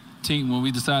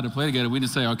we decided to play together, we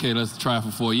didn't say, okay, let's try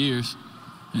for 4 years.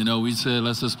 You know, we said,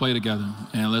 let's just play together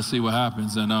and let's see what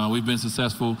happens. And we've been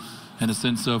successful in the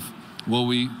sense of what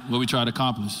we tried to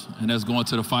accomplish, and that's going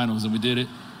to the finals, and we did it.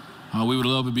 We would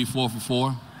love to be 4 for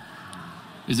 4.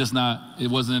 It's just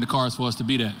it wasn't in the cards for us to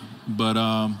be that. But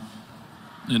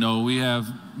you know, we have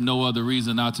no other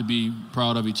reason not to be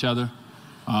proud of each other.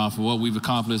 For what we've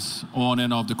accomplished on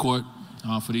and off the court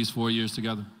for these 4 years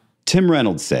together. Tim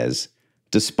Reynolds says,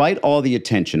 despite all the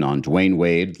attention on Dwayne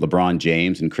Wade, LeBron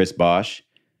James, and Chris Bosh,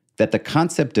 that the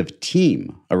concept of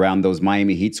team around those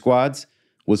Miami Heat squads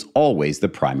was always the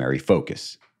primary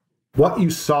focus. What you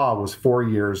saw was 4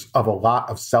 years of a lot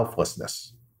of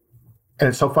selflessness. And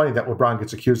it's so funny that LeBron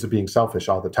gets accused of being selfish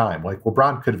all the time. Like,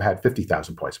 LeBron could have had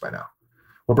 50,000 points by now.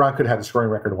 LeBron could have had a scoring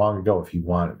record long ago if he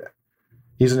wanted it.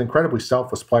 He's an incredibly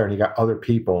selfless player, and he got other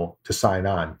people to sign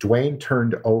on. Dwayne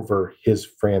turned over his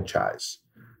franchise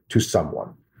to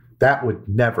someone. That would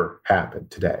never happen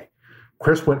today.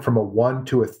 Chris went from a 1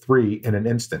 to a 3 in an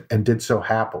instant and did so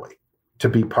happily to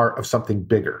be part of something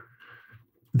bigger.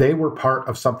 They were part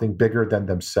of something bigger than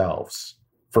themselves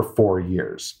for 4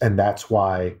 years. And that's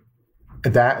why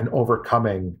that and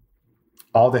overcoming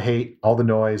all the hate, all the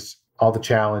noise, all the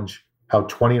challenge, how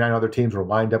 29 other teams were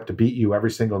lined up to beat you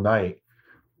every single night,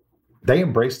 they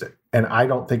embraced it. And I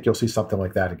don't think you'll see something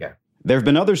like that again. There have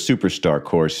been other superstar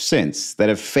cores since that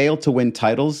have failed to win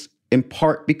titles in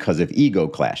part because of ego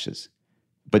clashes.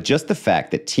 But just the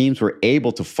fact that teams were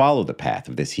able to follow the path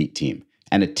of this Heat team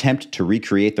and attempt to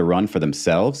recreate the run for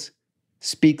themselves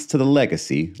speaks to the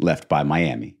legacy left by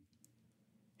Miami.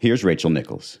 Here's Rachel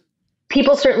Nichols.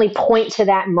 People certainly point to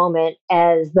that moment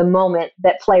as the moment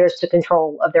that players took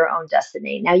control of their own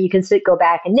destiny. Now you can go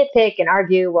back and nitpick and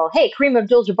argue, well, hey, Kareem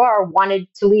Abdul-Jabbar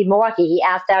wanted to leave Milwaukee. He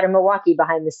asked out of Milwaukee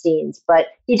behind the scenes, but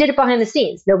he did it behind the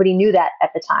scenes. Nobody knew that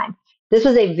at the time. This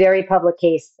was a very public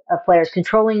case of players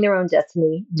controlling their own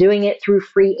destiny, doing it through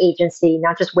free agency,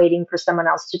 not just waiting for someone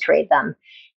else to trade them.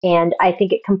 And I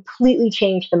think it completely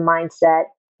changed the mindset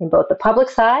in both the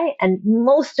public's eye and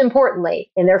most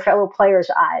importantly, in their fellow players'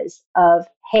 eyes of,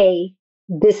 hey,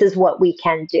 this is what we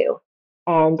can do.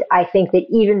 And I think that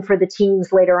even for the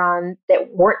teams later on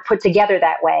that weren't put together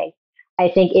that way, I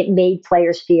think it made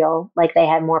players feel like they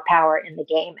had more power in the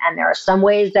game. And there are some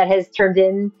ways that has turned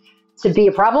in to be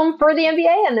a problem for the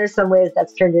NBA, and there's some ways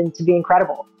that's turned in to be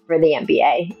incredible for the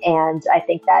NBA. And I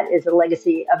think that is a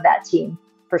legacy of that team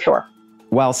for sure.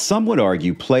 While some would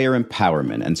argue player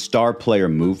empowerment and star player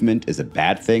movement is a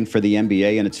bad thing for the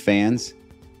NBA and its fans,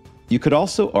 you could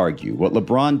also argue what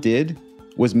LeBron did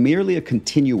was merely a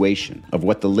continuation of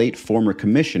what the late former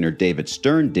commissioner David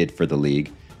Stern did for the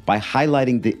league by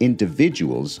highlighting the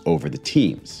individuals over the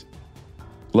teams.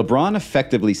 LeBron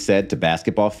effectively said to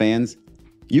basketball fans,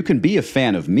 "You can be a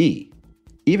fan of me,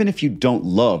 even if you don't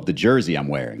love the jersey I'm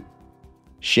wearing."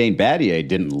 Shane Battier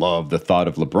didn't love the thought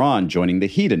of LeBron joining the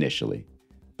Heat initially,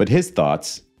 but his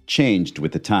thoughts changed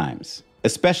with the times,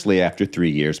 especially after 3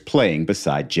 years playing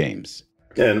beside James.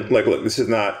 And look, this is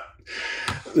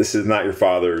not your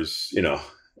father's,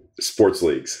 sports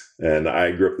leagues. And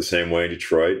I grew up the same way in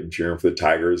Detroit, and cheering for the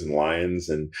Tigers and Lions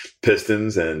and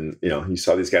Pistons. And, you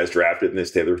saw these guys drafted and they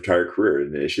stayed their entire career.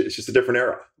 And it's just a different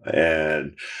era,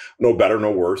 and no better,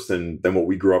 no worse than what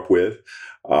we grew up with.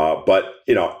 But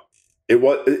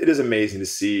it is amazing to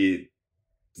see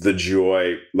the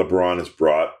joy LeBron has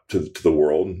brought to the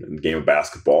world in the game of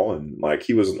basketball. And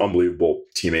he was an unbelievable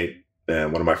teammate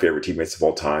and one of my favorite teammates of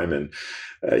all time. And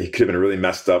he could have been really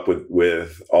messed up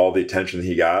with all the attention that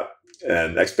he got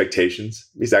and expectations.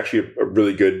 He's actually a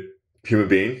really good human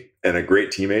being and a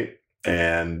great teammate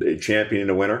and a champion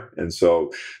and a winner. And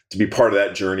so to be part of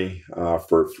that journey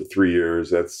for 3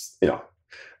 years, that's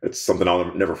something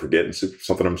I'll never forget and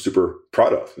something I'm super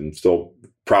proud of, and still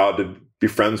proud to be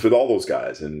friends with all those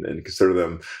guys and consider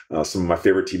them some of my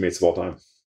favorite teammates of all time.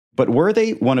 But were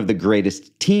they one of the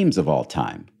greatest teams of all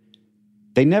time?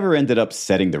 They never ended up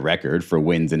setting the record for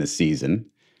wins in a season.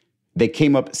 They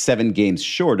came up 7 games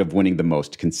short of winning the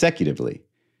most consecutively.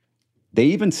 They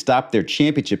even stopped their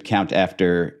championship count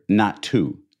after not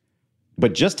 2.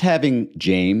 But just having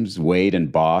James, Wade,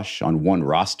 and Bosh on one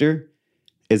roster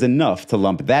is enough to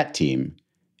lump that team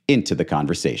into the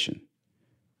conversation.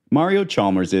 Mario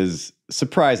Chalmers is,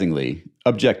 surprisingly,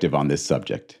 objective on this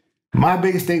subject. My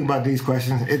biggest thing about these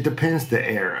questions, it depends the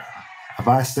era.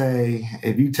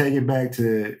 If you take it back to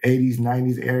the 80s,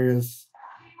 90s eras,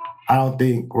 I don't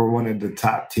think we're one of the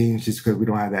top teams just because we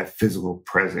don't have that physical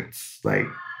presence, like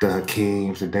the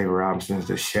Hakeems, the David Robinsons,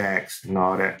 the Shaqs, and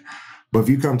all that. But if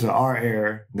you come to our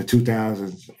era, the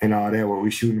 2000s and all that, where we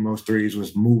shooting the most threes,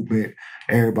 was movement,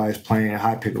 everybody's playing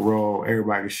high pick and roll,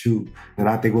 everybody can shoot, then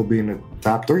I think we'll be in the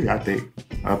top 3, I think.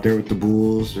 Up there with the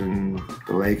Bulls and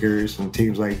the Lakers and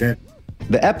teams like that.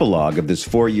 The epilogue of this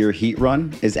 4-year Heat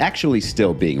run is actually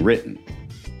still being written.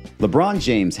 LeBron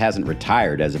James hasn't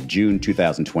retired as of June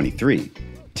 2023,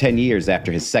 10 years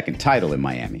after his second title in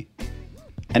Miami.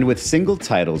 And with single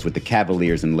titles with the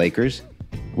Cavaliers and Lakers,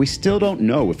 we still don't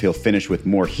know if he'll finish with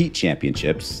more Heat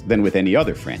championships than with any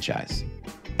other franchise.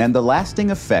 And the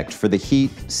lasting effect for the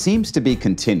Heat seems to be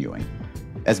continuing,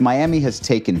 as Miami has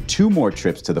taken 2 more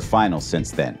trips to the finals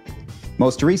since then,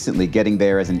 most recently getting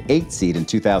there as an 8th seed in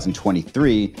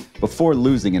 2023 before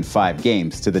losing in 5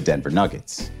 games to the Denver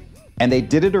Nuggets. And they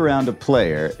did it around a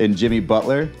player in Jimmy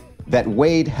Butler that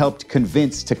Wade helped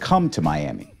convince to come to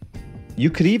Miami.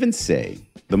 You could even say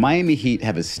the Miami Heat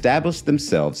have established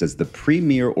themselves as the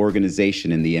premier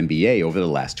organization in the NBA over the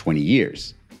last 20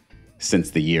 years,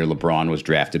 since the year LeBron was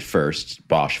drafted first,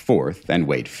 Bosh 4th, and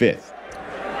Wade 5th.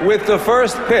 With the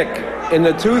first pick in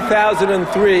the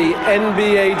 2003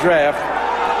 NBA draft,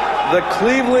 the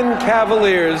Cleveland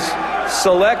Cavaliers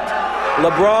select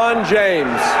LeBron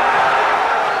James.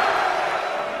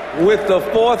 With the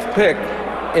 4th pick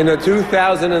in the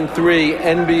 2003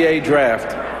 NBA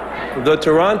draft, the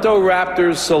Toronto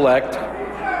Raptors select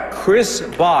Chris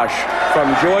Bosh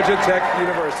from Georgia Tech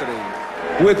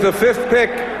University. With the 5th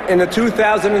pick in the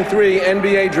 2003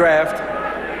 NBA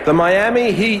draft, the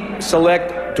Miami Heat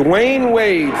select Dwayne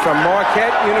Wade from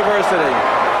Marquette University.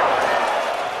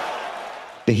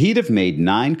 The Heat have made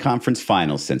 9 conference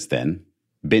finals since then,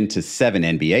 been to 7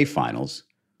 NBA finals,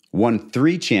 won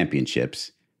 3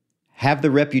 championships, have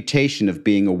the reputation of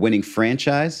being a winning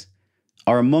franchise,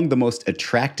 are among the most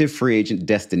attractive free agent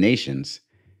destinations,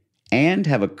 and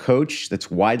have a coach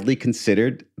that's widely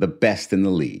considered the best in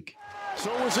the league.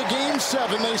 So it was a Game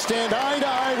 7. They stand eye to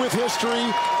eye with history,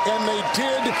 and they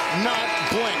did not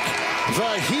blink.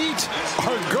 The Heat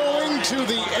are going to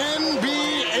the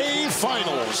NBA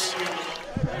Finals.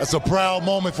 That's a proud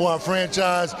moment for our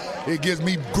franchise. It gives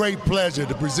me great pleasure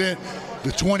to present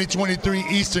the 2023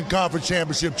 Eastern Conference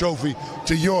Championship Trophy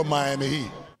to your Miami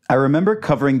Heat. I remember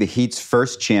covering the Heat's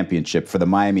first championship for the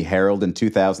Miami Herald in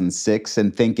 2006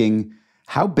 and thinking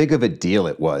how big of a deal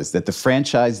it was that the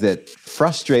franchise that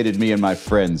frustrated me and my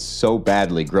friends so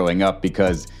badly growing up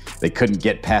because they couldn't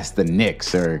get past the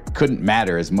Knicks or couldn't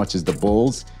matter as much as the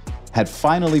Bulls had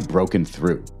finally broken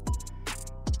through.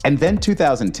 And then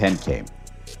 2010 came.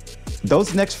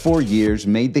 Those next 4 years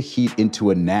made the Heat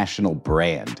into a national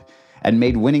brand and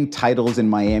made winning titles in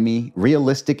Miami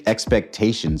realistic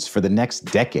expectations for the next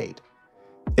decade.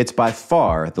 It's by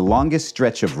far the longest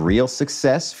stretch of real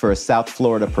success for a South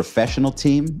Florida professional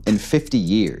team in 50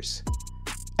 years.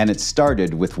 And it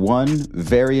started with one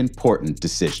very important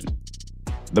decision.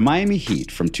 The Miami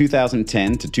Heat from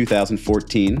 2010 to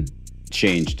 2014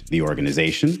 changed the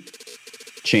organization,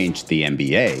 changed the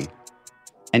NBA,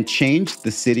 and changed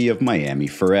the city of Miami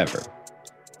forever.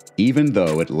 Even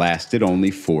though it lasted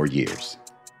only 4 years.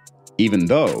 Even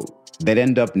though they'd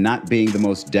end up not being the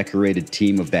most decorated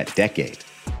team of that decade.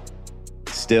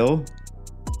 Still,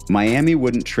 Miami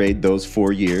wouldn't trade those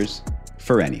 4 years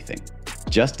for anything.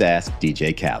 Just ask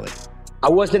DJ Khaled. I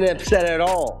wasn't upset at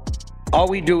all. All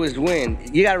we do is win.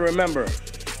 You gotta remember,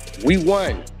 we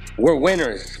won. We're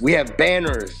winners. We have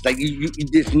banners. Like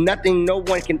there's nothing no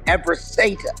one can ever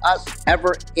say to us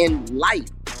ever in life.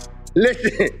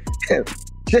 Listen,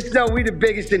 just know we the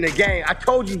biggest in the game. I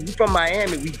told you, we from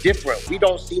Miami, we different. We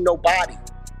don't see nobody.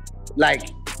 Like,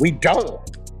 we don't.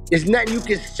 There's nothing you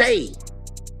can say.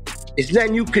 There's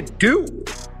nothing you could do.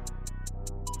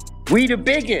 We the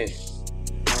biggest.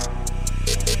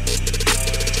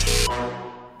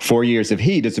 4 Years of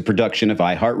Heat is a production of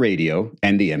iHeartRadio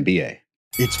and the NBA.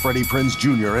 It's Freddie Prinze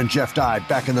Jr. and Jeff Dye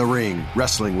back in the ring.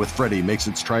 Wrestling with Freddie makes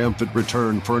its triumphant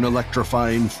return for an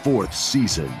electrifying 4th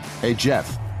season. Hey,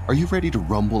 Jeff, are you ready to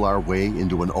rumble our way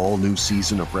into an all-new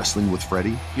season of Wrestling with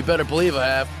Freddie? You better believe I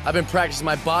have. I've been practicing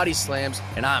my body slams,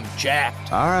 and I'm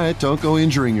jacked. All right, don't go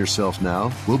injuring yourself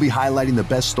now. We'll be highlighting the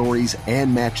best stories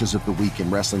and matches of the week in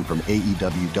wrestling from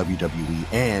AEW,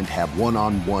 WWE, and have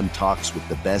one-on-one talks with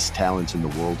the best talents in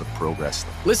the world of pro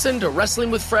wrestling. Listen to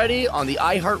Wrestling with Freddie on the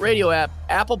iHeartRadio app,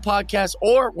 Apple Podcasts,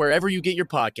 or wherever you get your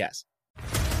podcasts.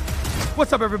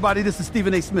 What's up, everybody? This is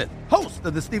Stephen A. Smith, host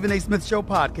of the Stephen A. Smith Show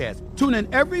podcast. Tune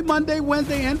in every Monday,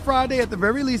 Wednesday, and Friday at the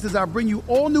very least as I bring you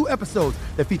all new episodes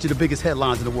that feature the biggest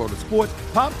headlines in the world of sports,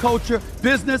 pop culture,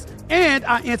 business, and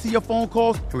I answer your phone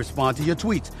calls and respond to your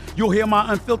tweets. You'll hear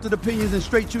my unfiltered opinions and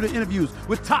straight-shooter interviews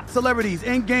with top celebrities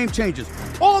and game changers.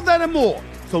 All that and more.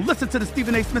 So listen to the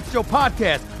Stephen A. Smith Show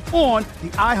podcast on the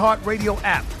iHeartRadio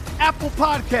app, Apple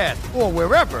Podcasts, or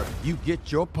wherever you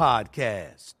get your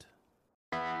podcast.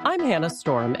 I'm Hannah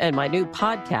Storm, and my new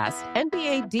podcast,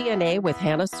 NBA DNA with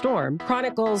Hannah Storm,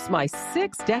 chronicles my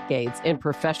 6 decades in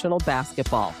professional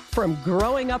basketball. From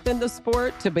growing up in the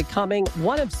sport to becoming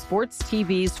one of sports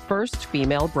TV's first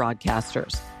female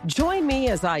broadcasters. Join me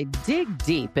as I dig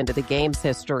deep into the game's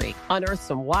history, unearth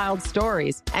some wild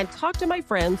stories, and talk to my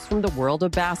friends from the world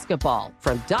of basketball,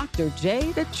 from Dr.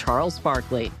 J to Charles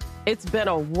Barkley. It's been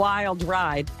a wild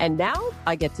ride, and now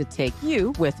I get to take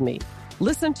you with me.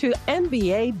 Listen to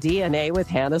NBA DNA with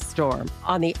Hannah Storm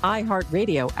on the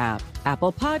iHeartRadio app,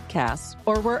 Apple Podcasts,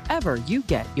 or wherever you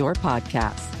get your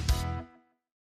podcasts.